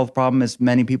 mystery health problem, as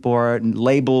many people are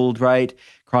labeled, right?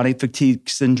 Chronic fatigue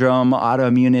syndrome,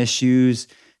 autoimmune issues,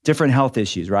 different health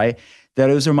issues, right?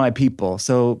 Those are my people.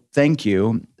 So thank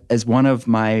you. As one of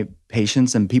my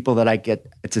patients and people that I get,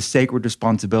 it's a sacred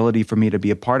responsibility for me to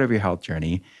be a part of your health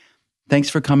journey. Thanks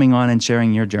for coming on and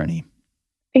sharing your journey.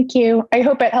 Thank you. I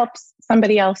hope it helps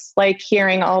somebody else. Like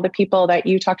hearing all the people that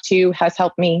you talk to has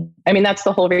helped me. I mean, that's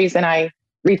the whole reason I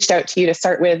reached out to you to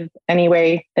start with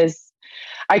anyway, is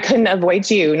I couldn't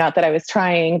avoid you. Not that I was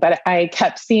trying, but I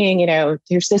kept seeing,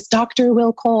 there's this Dr.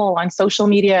 Will Cole on social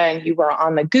media, and you were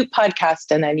on the Goop podcast,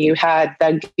 and then you had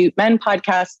the Goop Men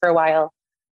podcast for a while.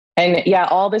 And yeah,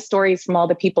 all the stories from all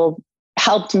the people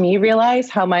helped me realize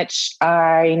how much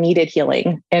I needed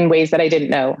healing in ways that I didn't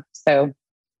know. So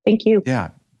thank you.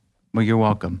 Yeah. Well, you're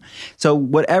welcome. So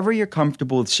whatever you're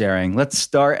comfortable with sharing, let's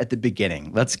start at the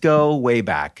beginning. Let's go way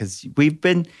back because we've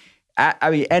been,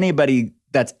 anybody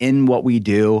that's in what we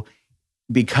do,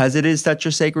 because it is such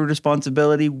a sacred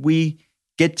responsibility, we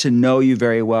get to know you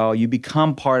very well. You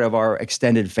become part of our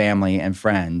extended family and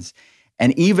friends.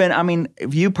 And even,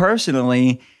 if you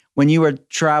personally, when you were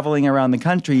traveling around the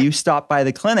country, you stopped by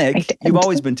the clinic. You've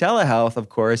always been telehealth, of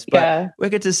course, but we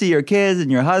get to see your kids and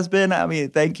your husband.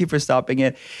 Thank you for stopping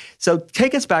it. So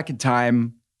take us back in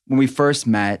time when we first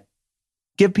met.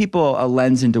 Give people a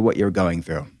lens into what you're going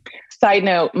through. Side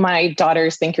note, my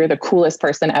daughters think you're the coolest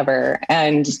person ever.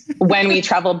 And when we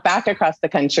travel back across the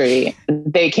country,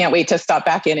 they can't wait to stop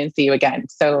back in and see you again.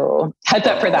 So heads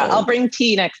up for that. I'll bring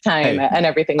tea next time and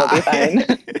everything will be fine.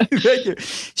 Thank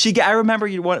you. I remember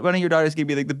one of your daughters gave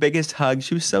me the biggest hug.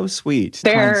 She was so sweet.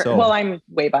 I'm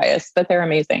way biased, but they're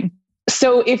amazing.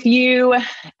 So if you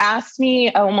asked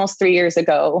me almost 3 years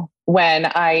ago when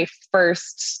I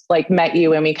first met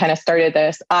you and we kind of started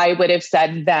this, I would have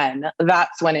said then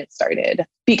that's when it started.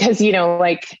 Because,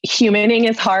 humaning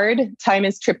is hard. Time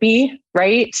is trippy,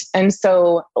 right? And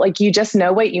so you just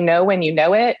know what you know when you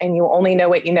know it, and you only know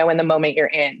what you know in the moment you're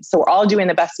in. So we're all doing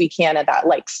the best we can at that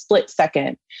split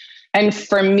second. And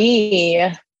for me,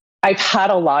 I've had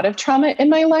a lot of trauma in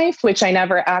my life, which I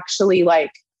never actually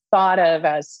thought of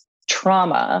as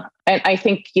trauma. And I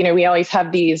think, we always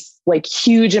have these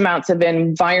huge amounts of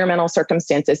environmental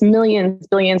circumstances, millions,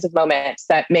 billions of moments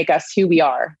that make us who we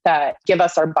are, that give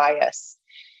us our bias.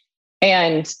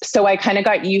 And so I kind of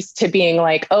got used to being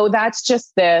oh, that's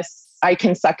just this. I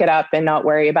can suck it up and not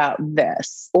worry about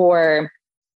this. Or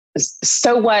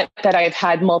so what that I've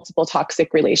had multiple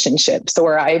toxic relationships,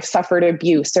 or I've suffered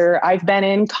abuse, or I've been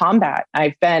in combat.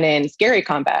 I've been in scary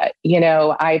combat.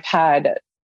 I've had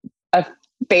a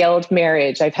failed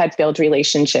marriage. I've had failed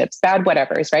relationships, bad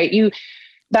whatevers, right?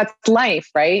 That's life,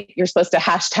 right? You're supposed to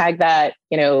hashtag that,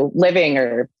 living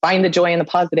or find the joy in the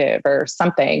positive or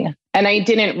something. And I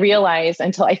didn't realize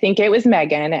until I think it was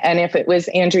Megan. And if it was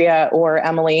Andrea or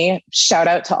Emily, shout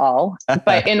out to all.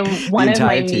 But in one of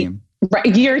my team.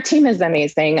 Right, your team is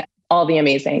amazing. All the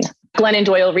amazing. Glennon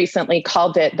Doyle recently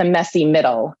called it the messy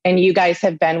middle. And you guys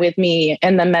have been with me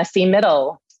in the messy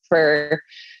middle for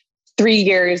 3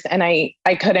 years. And I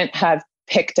couldn't have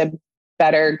picked a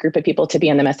better group of people to be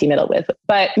in the messy middle with.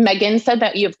 But Megan said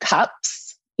that you have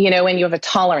cups, and you have a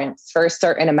tolerance for a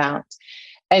certain amount.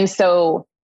 And so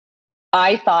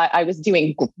I thought I was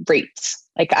doing great.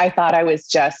 I thought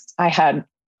I had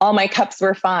all my cups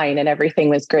were fine and everything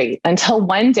was great until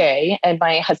one day, and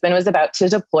my husband was about to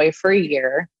deploy for a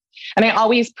year. And I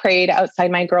always prayed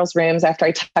outside my girls' rooms after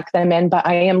I tuck them in, but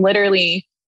I am literally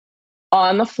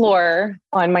on the floor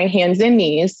on my hands and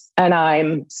knees, and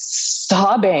I'm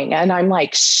sobbing and I'm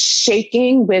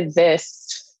shaking with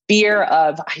this fear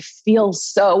of, I feel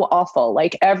so awful.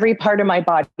 Every part of my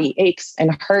body aches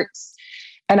and hurts,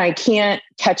 and I can't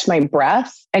catch my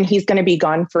breath, and he's going to be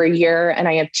gone for a year. And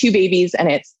I have 2 babies,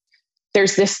 and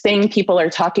there's this thing people are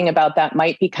talking about that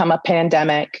might become a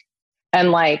pandemic.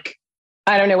 And I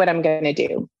don't know what I'm going to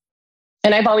do.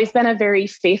 And I've always been a very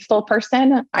faithful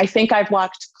person. I think I've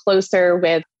walked closer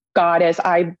with God as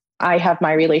I have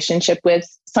my relationship with,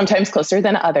 sometimes closer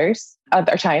than other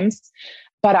times.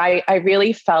 But I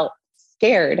really felt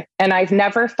scared. And I've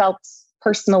never felt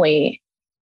personally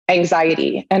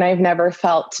anxiety, and I've never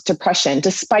felt depression,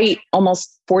 despite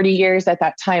almost 40 years at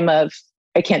that time of,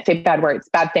 I can't say bad words,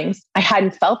 bad things. I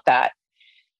hadn't felt that.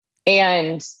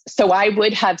 And so I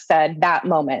would have said that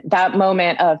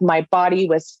moment of my body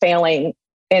was failing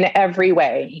in every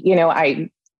way. You know, I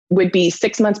would be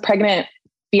 6 months pregnant,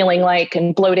 feeling like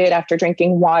and bloated after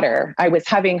drinking water. I was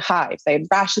having hives. I had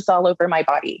rashes all over my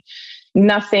body.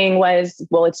 Nothing was,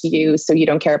 well, it's you, so you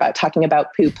don't care about talking about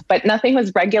poop, but nothing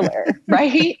was regular,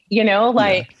 right? You know,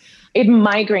 like I had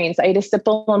migraines, I had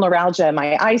occipital neuralgia,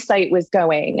 my eyesight was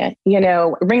going, you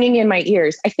know, ringing in my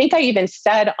ears. I think I even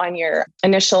said on your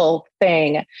initial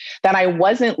thing that I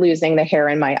wasn't losing the hair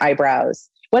in my eyebrows.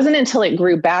 It wasn't until it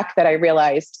grew back that I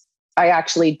realized I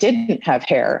actually didn't have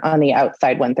hair on the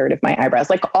outside 1/3 of my eyebrows,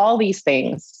 like all these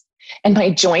things. And my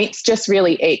joints just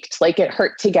really ached. Like it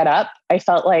hurt to get up. I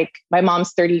felt like my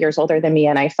mom's 30 years older than me,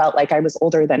 and I felt like I was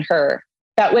older than her.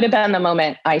 That would have been the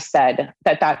moment I said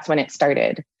that that's when it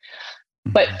started.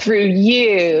 But through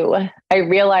you, I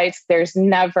realized there's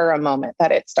never a moment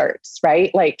that it starts,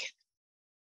 right? Like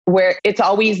where it's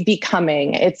always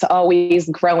becoming, it's always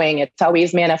growing, it's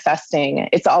always manifesting,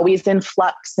 it's always in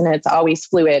flux, and it's always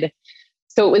fluid.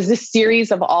 So it was a series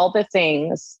of all the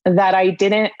things that I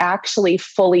didn't actually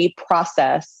fully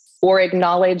process or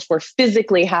acknowledge were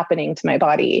physically happening to my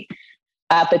body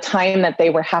at the time that they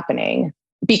were happening,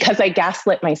 because I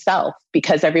gaslit myself,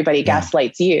 because everybody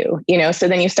gaslights you, you know, so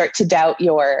then you start to doubt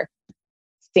your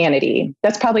sanity.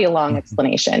 That's probably a long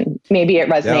explanation. Maybe it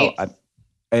resonates. No,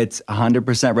 it's 100%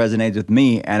 resonates with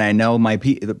me. And I know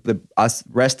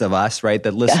rest of us, right,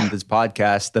 that listen to this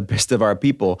podcast, the best of our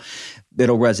people,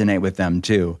 it'll resonate with them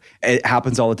too. It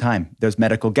happens all the time. There's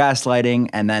medical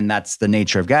gaslighting, and then that's the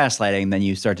nature of gaslighting. Then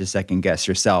you start to second guess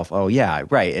yourself. Oh yeah,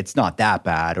 right. It's not that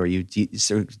bad. Or you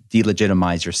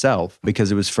delegitimize yourself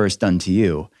because it was first done to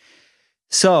you.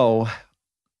 So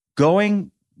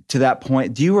going to that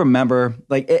point, do you remember,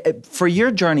 like for your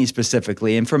journey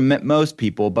specifically, and for most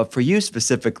people, but for you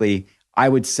specifically, I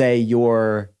would say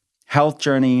your health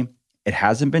journey, it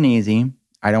hasn't been easy.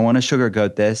 I don't want to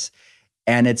sugarcoat this.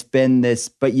 And it's been this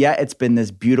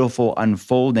beautiful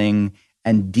unfolding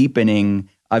and deepening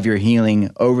of your healing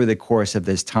over the course of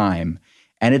this time.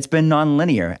 And it's been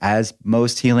nonlinear, as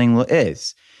most healing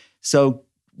is. So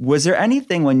was there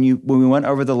anything when we went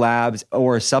over the labs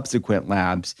or subsequent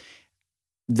labs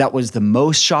that was the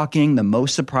most shocking, the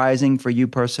most surprising for you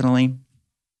personally?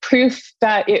 Proof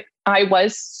that I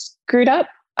was screwed up.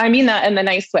 I mean that in the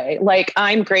nice way. Like,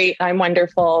 I'm great, I'm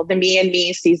wonderful. The me in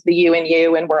me sees the you in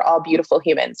you, and we're all beautiful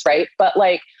humans, right? But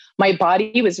like, my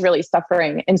body was really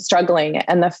suffering and struggling.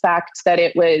 And the fact that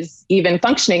it was even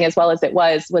functioning as well as it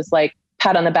was like,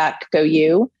 pat on the back, go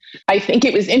you. I think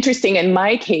it was interesting in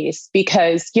my case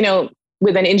because, you know,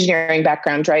 with an engineering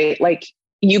background, right? Like,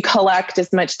 you collect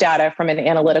as much data from an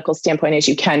analytical standpoint as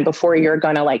you can before you're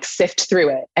going to like sift through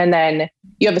it. And then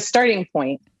you have a starting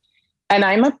point. And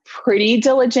I'm a pretty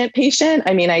diligent patient.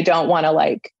 I mean, I don't want to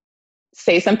like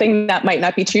say something that might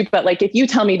not be true, but like, if you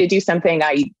tell me to do something,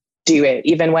 I do it,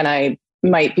 even when I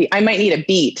might need a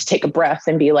beat to take a breath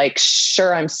and be like,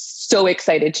 sure, I'm so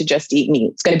excited to just eat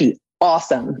meat. It's going to be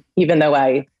awesome. Even though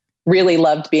I really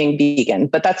loved being vegan,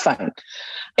 but that's fine.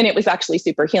 And it was actually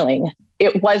super healing.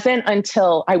 It wasn't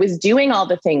until I was doing all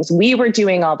the things, we were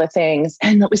doing all the things,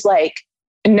 and it was like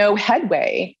no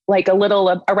headway, like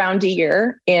around a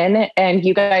year in. And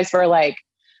you guys were like,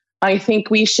 I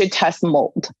think we should test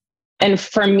mold. And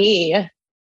for me,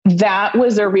 that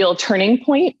was a real turning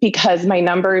point because my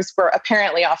numbers were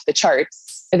apparently off the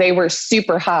charts. They were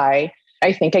super high.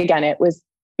 I think, again, it was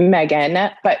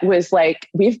Megan, but was like,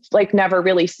 we've like never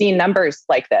really seen numbers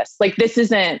like this. Like, this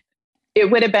isn't, it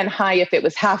would have been high if it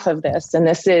was half of this. And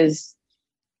this is,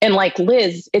 and like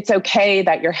Liz, it's okay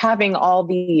that you're having all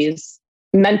these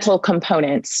mental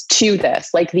components to this,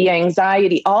 like the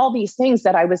anxiety, all these things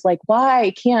that I was like,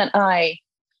 why can't I,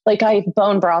 like, I have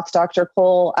bone broth, Dr.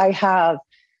 Cole, I have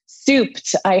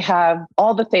souped, I have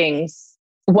all the things.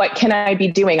 What can I be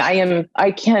doing?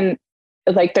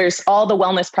 Like, there's all the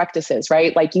wellness practices,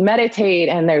 right? Like, you meditate,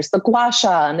 and there's the gua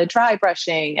sha and the dry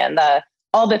brushing and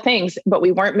all the things, but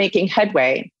we weren't making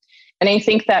headway. And I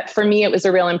think that for me, it was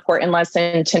a real important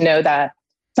lesson to know that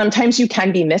sometimes you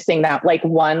can be missing that like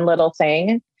one little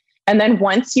thing. And then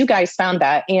once you guys found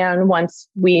that, and once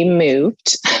we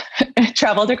moved,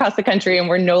 traveled across the country, and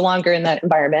we're no longer in that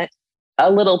environment,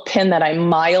 a little pin that I'm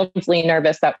mildly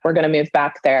nervous that we're going to move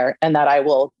back there, and that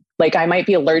I might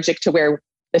be allergic to where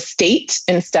the state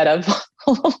instead of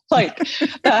like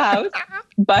the house,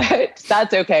 but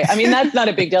that's okay. I mean, that's not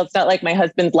a big deal. It's not like my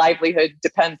husband's livelihood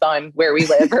depends on where we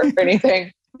live or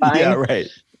anything. Fine. Yeah, right.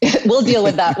 We'll deal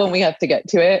with that when we have to get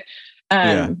to it.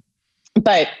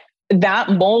 But that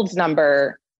mold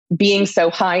number being so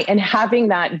high and having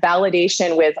that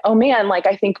validation with, oh man, like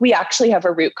I think we actually have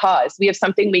a root cause. We have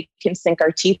something we can sink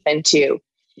our teeth into.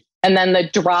 And then the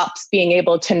drops being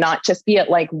able to not just be at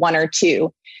like 1 or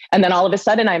 2. And then all of a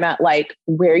sudden I'm at like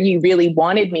where you really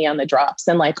wanted me on the drops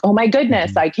and like, oh my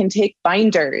goodness, I can take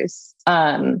binders.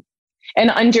 And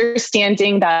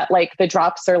understanding that like the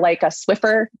drops are like a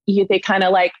Swiffer, they kind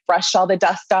of like brush all the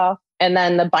dust off. And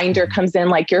then the binder comes in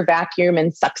like your vacuum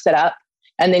and sucks it up.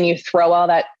 And then you throw all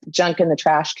that junk in the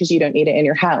trash because you don't need it in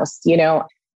your house, you know?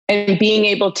 And being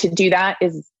able to do that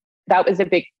was a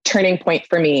big turning point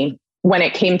for me when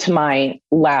it came to my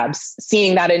labs,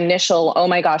 seeing that initial, oh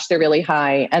my gosh, they're really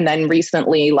high. And then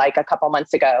recently, like a couple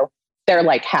months ago, they're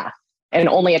like half. And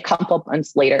only a couple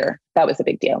months later, that was a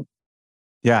big deal.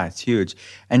 Yeah, it's huge.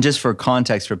 And just for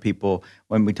context for people,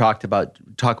 when we talk about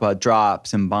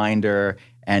drops and binder,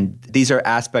 and these are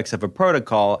aspects of a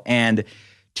protocol. And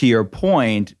to your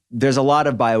point, there's a lot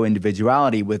of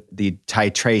bioindividuality with the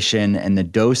titration and the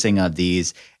dosing of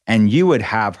these. And you would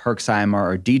have Herxheimer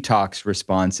or detox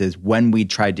responses when we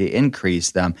tried to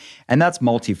increase them. And that's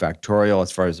multifactorial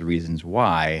as far as the reasons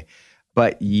why.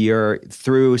 But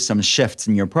through some shifts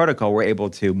in your protocol, we're able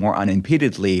to more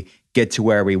unimpededly get to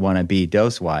where we want to be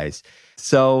dose-wise.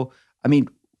 So, I mean,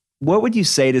 what would you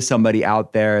say to somebody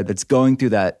out there that's going through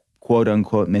that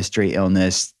quote-unquote mystery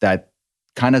illness that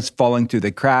kind of falling through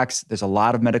the cracks? There's a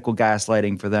lot of medical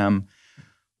gaslighting for them.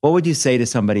 What would you say to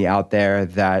somebody out there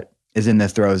that is in the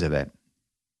throes of it?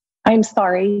 I'm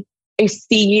sorry. I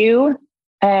see you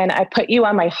and I put you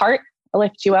on my heart. I'll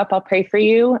lift you up. I'll pray for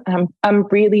you. I'm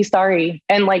really sorry.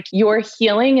 And like your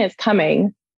healing is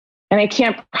coming and I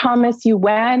can't promise you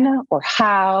when or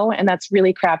how. And that's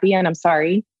really crappy. And I'm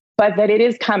sorry, but that it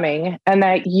is coming and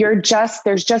that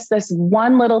there's just this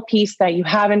one little piece that you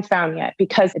haven't found yet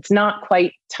because it's not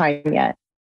quite time yet.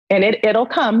 And it'll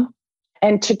come.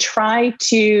 And to try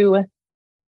to,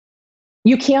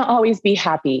 you can't always be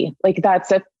happy. Like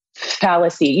that's a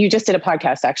fallacy. You just did a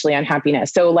podcast actually on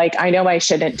happiness. So like, I know I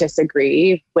shouldn't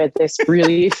disagree with this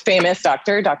really famous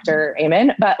doctor, Dr.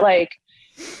 Amen, but like,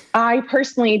 I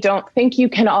personally don't think you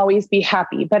can always be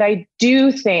happy, but I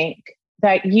do think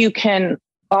that you can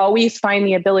always find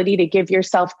the ability to give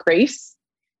yourself grace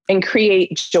and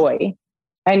create joy.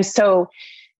 And so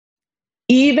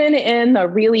even in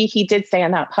he did say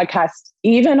on that podcast,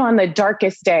 even on the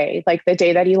darkest day, like the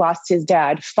day that he lost his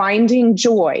dad, finding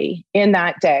joy in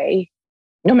that day,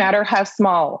 no matter how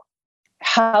small,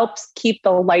 helps keep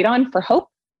the light on for hope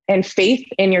and faith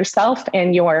in yourself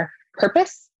and your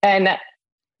purpose. And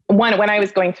when I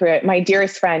was going through it, my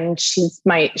dearest friend, she's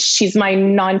my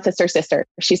non-sister sister.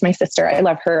 She's my sister. I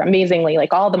love her amazingly,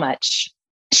 like all the much.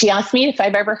 She asked me if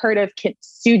I've ever heard of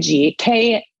kintsugi,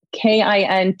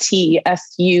 Kintsugi.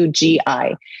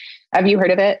 Have you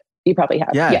heard of it? You probably have.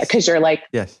 Yes. Yeah, because you're like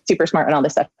super smart and all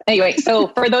this stuff. Anyway, so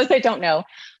for those that don't know,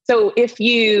 so I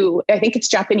think it's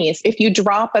Japanese, if you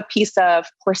drop a piece of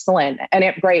porcelain and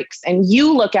it breaks and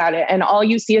you look at it and all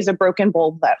you see is a broken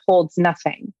bowl that holds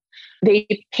nothing, they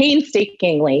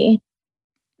painstakingly,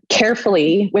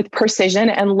 carefully, with precision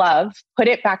and love, put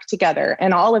it back together.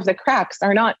 And all of the cracks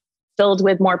are not filled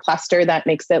with more plaster that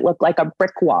makes it look like a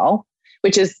brick wall,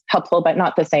 which is helpful, but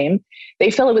not the same. They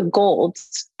fill it with gold.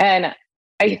 And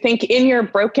I think in your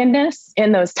brokenness,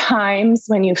 in those times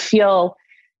when you feel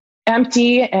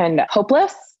empty and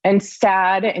hopeless and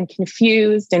sad and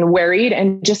confused and worried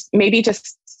and just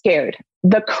scared,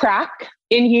 the crack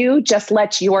in you just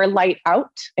lets your light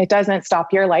out. It doesn't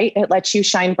stop your light. It lets you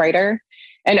shine brighter.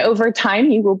 And over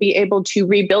time, you will be able to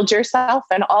rebuild yourself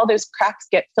and all those cracks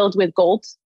get filled with gold.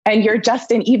 And you're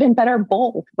just an even better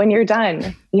bowl when you're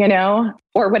done,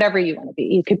 or whatever you want to be.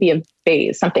 You could be a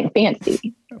vase, something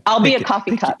fancy. I'll be a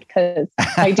coffee cup because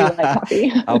I do like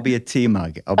coffee. I'll be a tea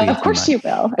mug. Of course you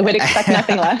will. I would expect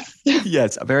nothing less.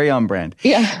 Yes, very on brand.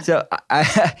 Yeah. So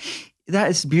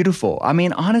that is beautiful. I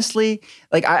mean, honestly,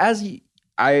 like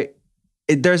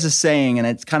there's a saying, and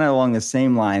it's kind of along the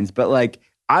same lines, but like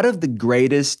out of the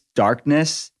greatest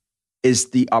darkness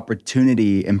is the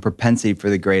opportunity and propensity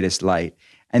for the greatest light.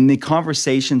 And the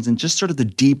conversations and just sort of the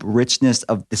deep richness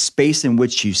of the space in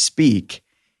which you speak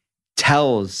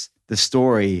tells the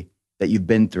story that you've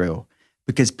been through.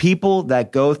 Because people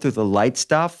that go through the light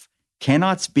stuff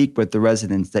cannot speak with the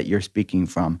resonance that you're speaking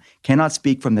from, cannot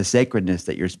speak from the sacredness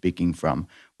that you're speaking from,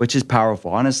 which is powerful.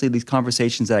 Honestly, these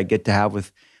conversations that I get to have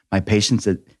with my patients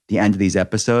at the end of these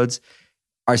episodes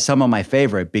are some of my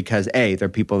favorite because A, they're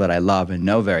people that I love and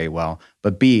know very well,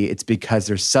 but B, it's because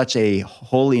there's such a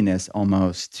holiness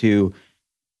almost to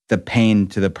the pain,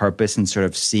 to the purpose, and sort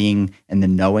of seeing and the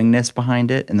knowingness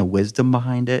behind it and the wisdom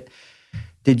behind it.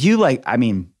 Did you I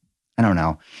don't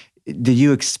know, did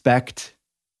you expect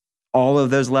all of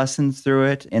those lessons through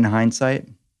it in hindsight?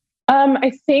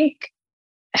 I think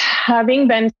having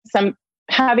been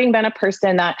a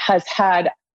person that has had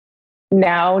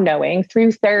now knowing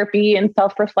through therapy and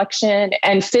self-reflection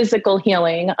and physical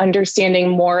healing, understanding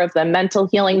more of the mental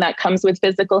healing that comes with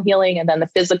physical healing, and then the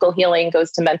physical healing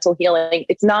goes to mental healing.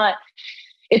 It's not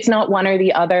one or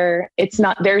the other.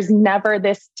 There's never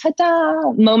this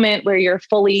ta-da moment where you're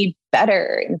fully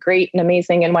better and great and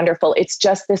amazing and wonderful. It's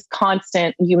just this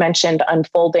constant, you mentioned,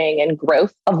 unfolding and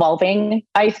growth, evolving.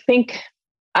 I think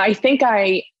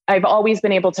I've always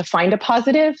been able to find a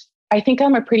positive. I think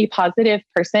I'm a pretty positive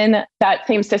person. That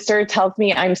same sister tells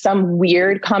me I'm some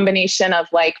weird combination of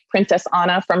like Princess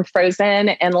Anna from Frozen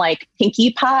and like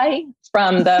Pinkie Pie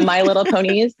from the My Little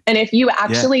Ponies. And if you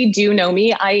actually do know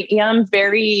me, I am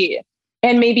very,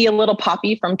 and maybe a little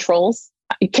Poppy from Trolls.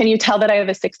 Can you tell that I have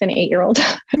a 6 and 8-year-old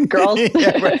girls?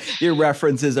 Yeah, right. Your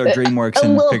references are DreamWorks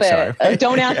and Pixar. Bit.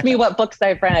 Don't ask me what books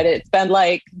I've read. It's been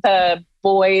like The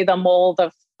Boy, the Mole,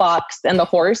 the Fox, and the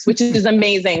Horse, which is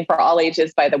amazing for all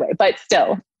ages, by the way, but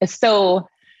still. So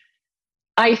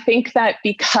I think that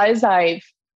because I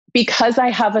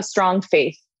have a strong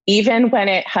faith, even when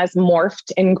it has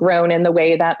morphed and grown in the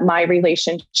way that my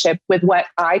relationship with who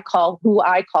I call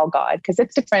God, because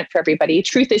it's different for everybody.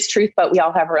 Truth is truth, but we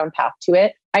all have our own path to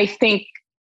it. I think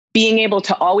being able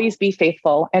to always be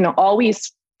faithful and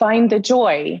always find the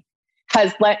joy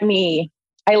has let me,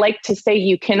 I like to say,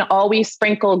 you can always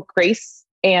sprinkle grace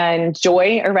and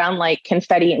joy around like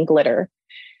confetti and glitter.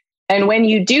 And when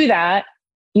you do that,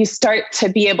 you start to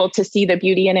be able to see the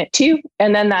beauty in it too.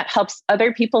 And then that helps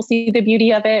other people see the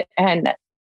beauty of it. And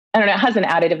I don't know, it has an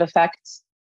additive effect.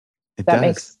 That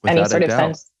makes any sort of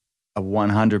sense.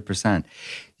 100%.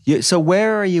 So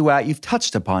where are you at? You've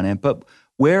touched upon it, but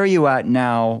where are you at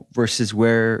now versus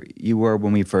where you were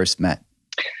when we first met?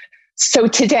 So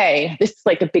today, this is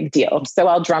like a big deal. So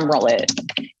I'll drum roll it.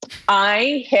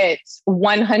 I hit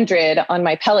 100 on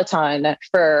my Peloton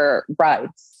for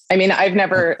rides. I mean, I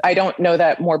don't know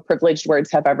that more privileged words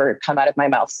have ever come out of my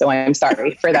mouth. So I'm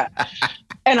sorry for that.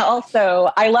 And also,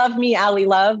 I love me, Allie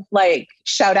Love, like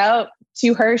shout out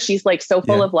to her. She's like so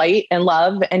full of light and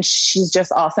love, and she's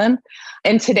just awesome.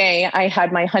 And today I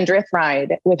had my 100th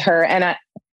ride with her, and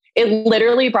it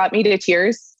literally brought me to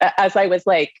tears as I was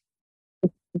like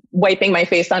wiping my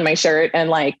face on my shirt and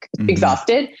like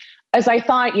exhausted. As I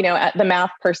thought, the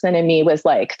math person in me was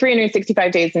like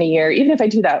 365 days in a year. Even if I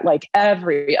do that like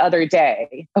every other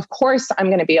day, of course I'm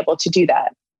going to be able to do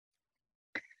that.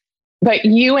 But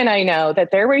you and I know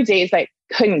that there were days I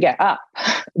couldn't get up.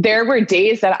 There were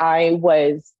days that I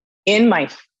was in my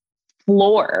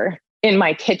floor in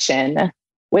my kitchen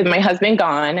with my husband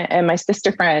gone and my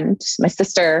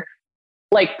sister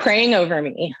like praying over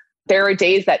me. There were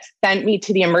days that sent me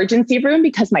to the emergency room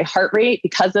because my heart rate,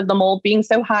 because of the mold being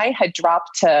so high, had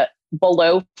dropped to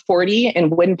below 40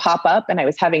 and wouldn't pop up. And I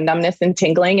was having numbness and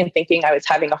tingling and thinking I was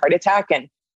having a heart attack. And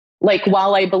like,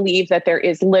 while I believe that there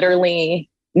is literally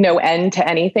no end to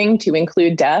anything, to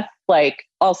include death, like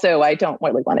also, I don't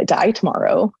really want to die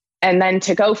tomorrow. And then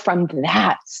to go from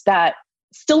that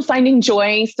still finding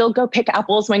joy, still go pick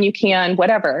apples when you can,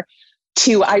 whatever,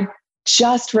 to I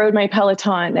just rode my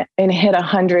Peloton and hit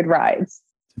 100 rides.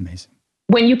 Amazing.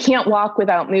 When you can't walk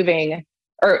without moving,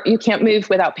 or you can't move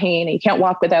without pain, you can't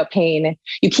walk without pain,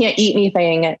 you can't eat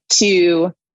anything,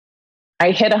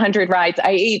 I hit 100 rides. I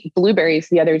ate blueberries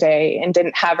the other day and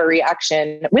didn't have a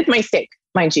reaction with my steak,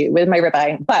 mind you, with my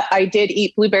ribeye, but I did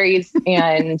eat blueberries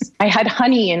and I had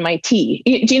honey in my tea.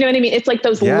 Do you know what I mean? It's like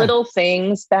those little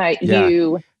things that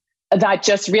that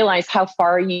just realize how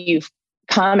far you've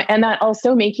come, and that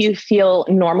also make you feel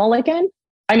normal again.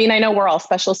 I mean, I know we're all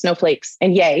special snowflakes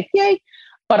and yay,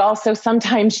 but also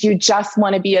sometimes you just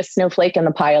want to be a snowflake in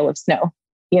the pile of snow,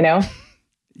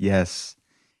 Yes.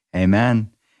 Amen.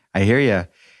 I hear you.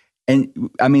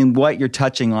 And I mean, what you're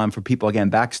touching on for people, again,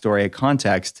 backstory,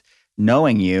 context,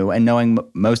 knowing you and knowing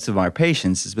most of our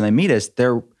patients is when they meet us,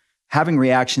 they're having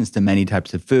reactions to many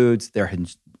types of foods. They're in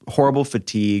horrible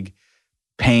fatigue,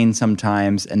 pain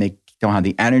sometimes, and they don't have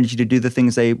the energy to do the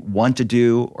things they want to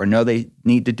do or know they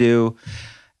need to do.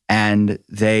 And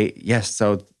they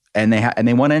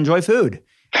want to enjoy food.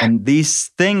 And these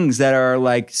things that are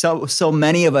like so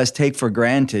many of us take for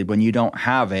granted when you don't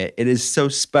have it, it is so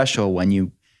special when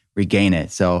you regain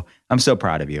it. So I'm so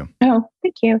proud of you. Oh,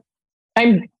 thank you.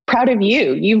 I'm proud of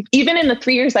you. You've, even in the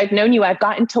 3 years I've known you, I've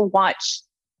gotten to watch,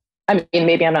 I mean,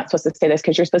 maybe I'm not supposed to say this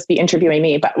because you're supposed to be interviewing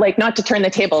me, but like, not to turn the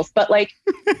tables, but like,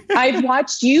 I've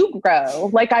watched you grow.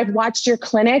 Like, I've watched your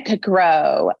clinic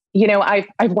grow. You know,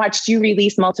 I've watched you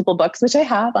release multiple books, which I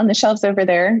have on the shelves over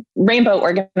there, rainbow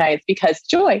organized because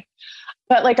joy.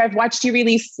 But like, I've watched you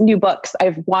release new books.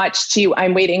 I've watched you,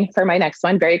 I'm waiting for my next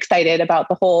one. Very excited about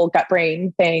the whole gut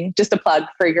brain thing. Just a plug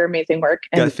for your amazing work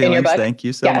and in your book. Thank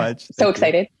you so much. So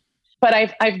excited.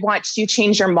 But I've watched you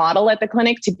change your model at the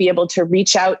clinic to be able to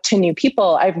reach out to new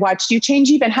people. I've watched you change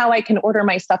even how I can order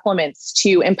my supplements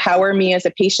to empower me as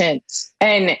a patient.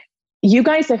 And you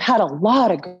guys have had a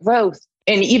lot of growth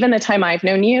in even the time I've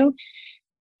known you.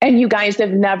 And you guys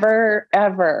have never,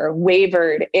 ever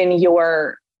wavered in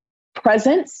your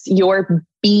presence, your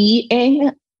being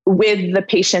with the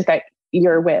patient that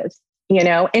you're with, you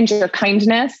know, and your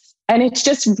kindness. And it's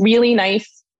just really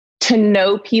nice to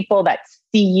know people that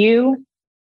see you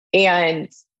and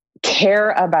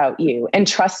care about you and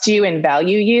trust you and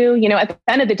value you. You know, at the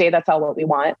end of the day, that's all what we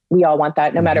want. We all want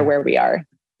that no matter where we are.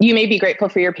 You may be grateful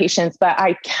for your patients, but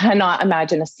I cannot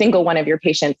imagine a single one of your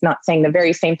patients not saying the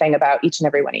very same thing about each and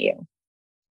every one of you.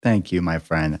 Thank you, my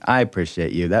friend. I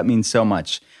appreciate you. That means so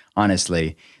much,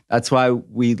 honestly. That's why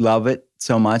we love it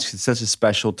so much. It's such a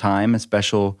special time, a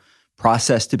special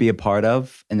process to be a part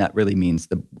of. And that really means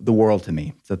the world to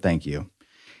me. So thank you.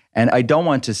 And I don't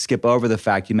want to skip over the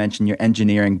fact you mentioned your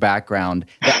engineering background.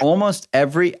 That almost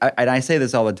every, and I say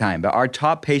this all the time, but our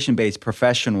top patient base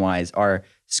profession-wise are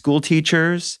school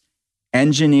teachers,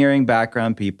 engineering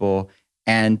background people,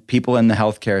 and people in the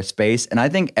healthcare space. And I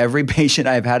think every patient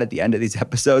I've had at the end of these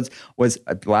episodes was,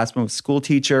 the last one was school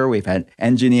teacher. We've had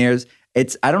engineers.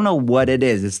 I don't know what it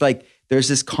is. It's like there's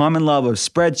this common love of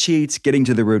spreadsheets, getting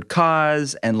to the root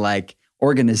cause, and like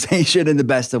organization in the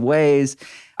best of ways.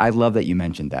 I love that you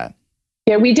mentioned that.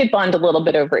 Yeah, we did bond a little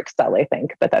bit over Excel, I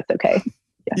think, but that's okay.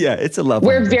 Yeah, it's a love.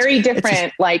 We're very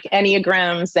different, like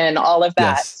Enneagrams and all of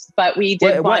that. Yes. But we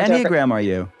did What Enneagram are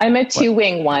you? I'm a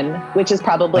 2-wing 1, which is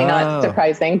probably not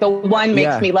surprising. The 1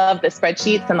 makes me love the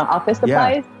spreadsheets and the office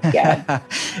supplies. Yeah.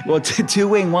 Well,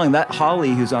 2-wing 1, that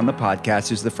Holly, who's on the podcast,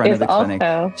 who's the friend of the clinic,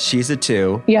 she's a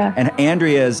 2. Yeah. And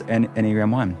Andrea's an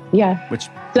Enneagram 1. Yeah. Which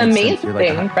it's amazing,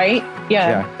 right?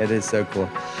 Yeah. Yeah, it is so cool.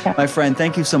 Yeah. My friend,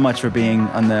 thank you so much for being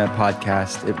on the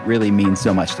podcast. It really means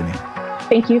so much to me.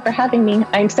 Thank you for having me.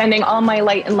 I'm sending all my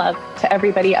light and love to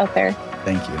everybody out there.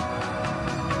 Thank you.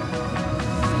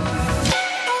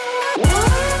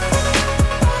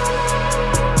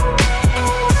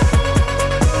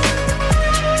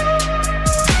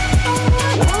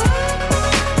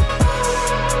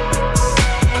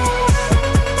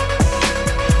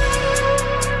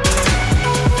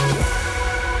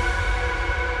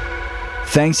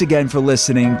 Thanks again for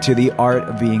listening to The Art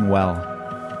of Being Well.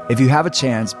 If you have a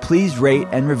chance, please rate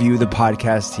and review the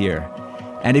podcast here.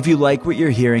 And if you like what you're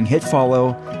hearing, hit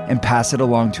follow and pass it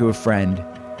along to a friend.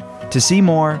 To see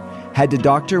more, head to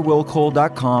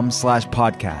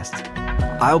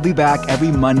drwillcole.com/podcast. I'll be back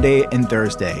every Monday and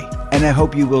Thursday, and I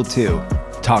hope you will too.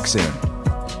 Talk soon.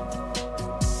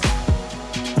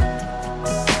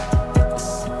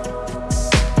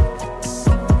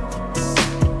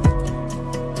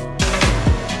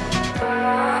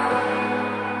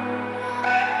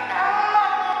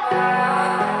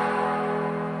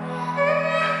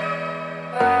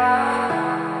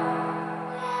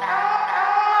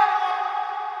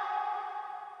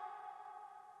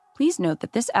 Please note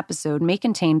that this episode may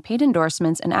contain paid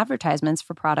endorsements and advertisements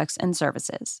for products and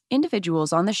services.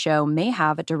 Individuals on the show may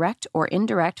have a direct or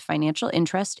indirect financial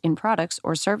interest in products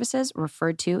or services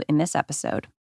referred to in this episode.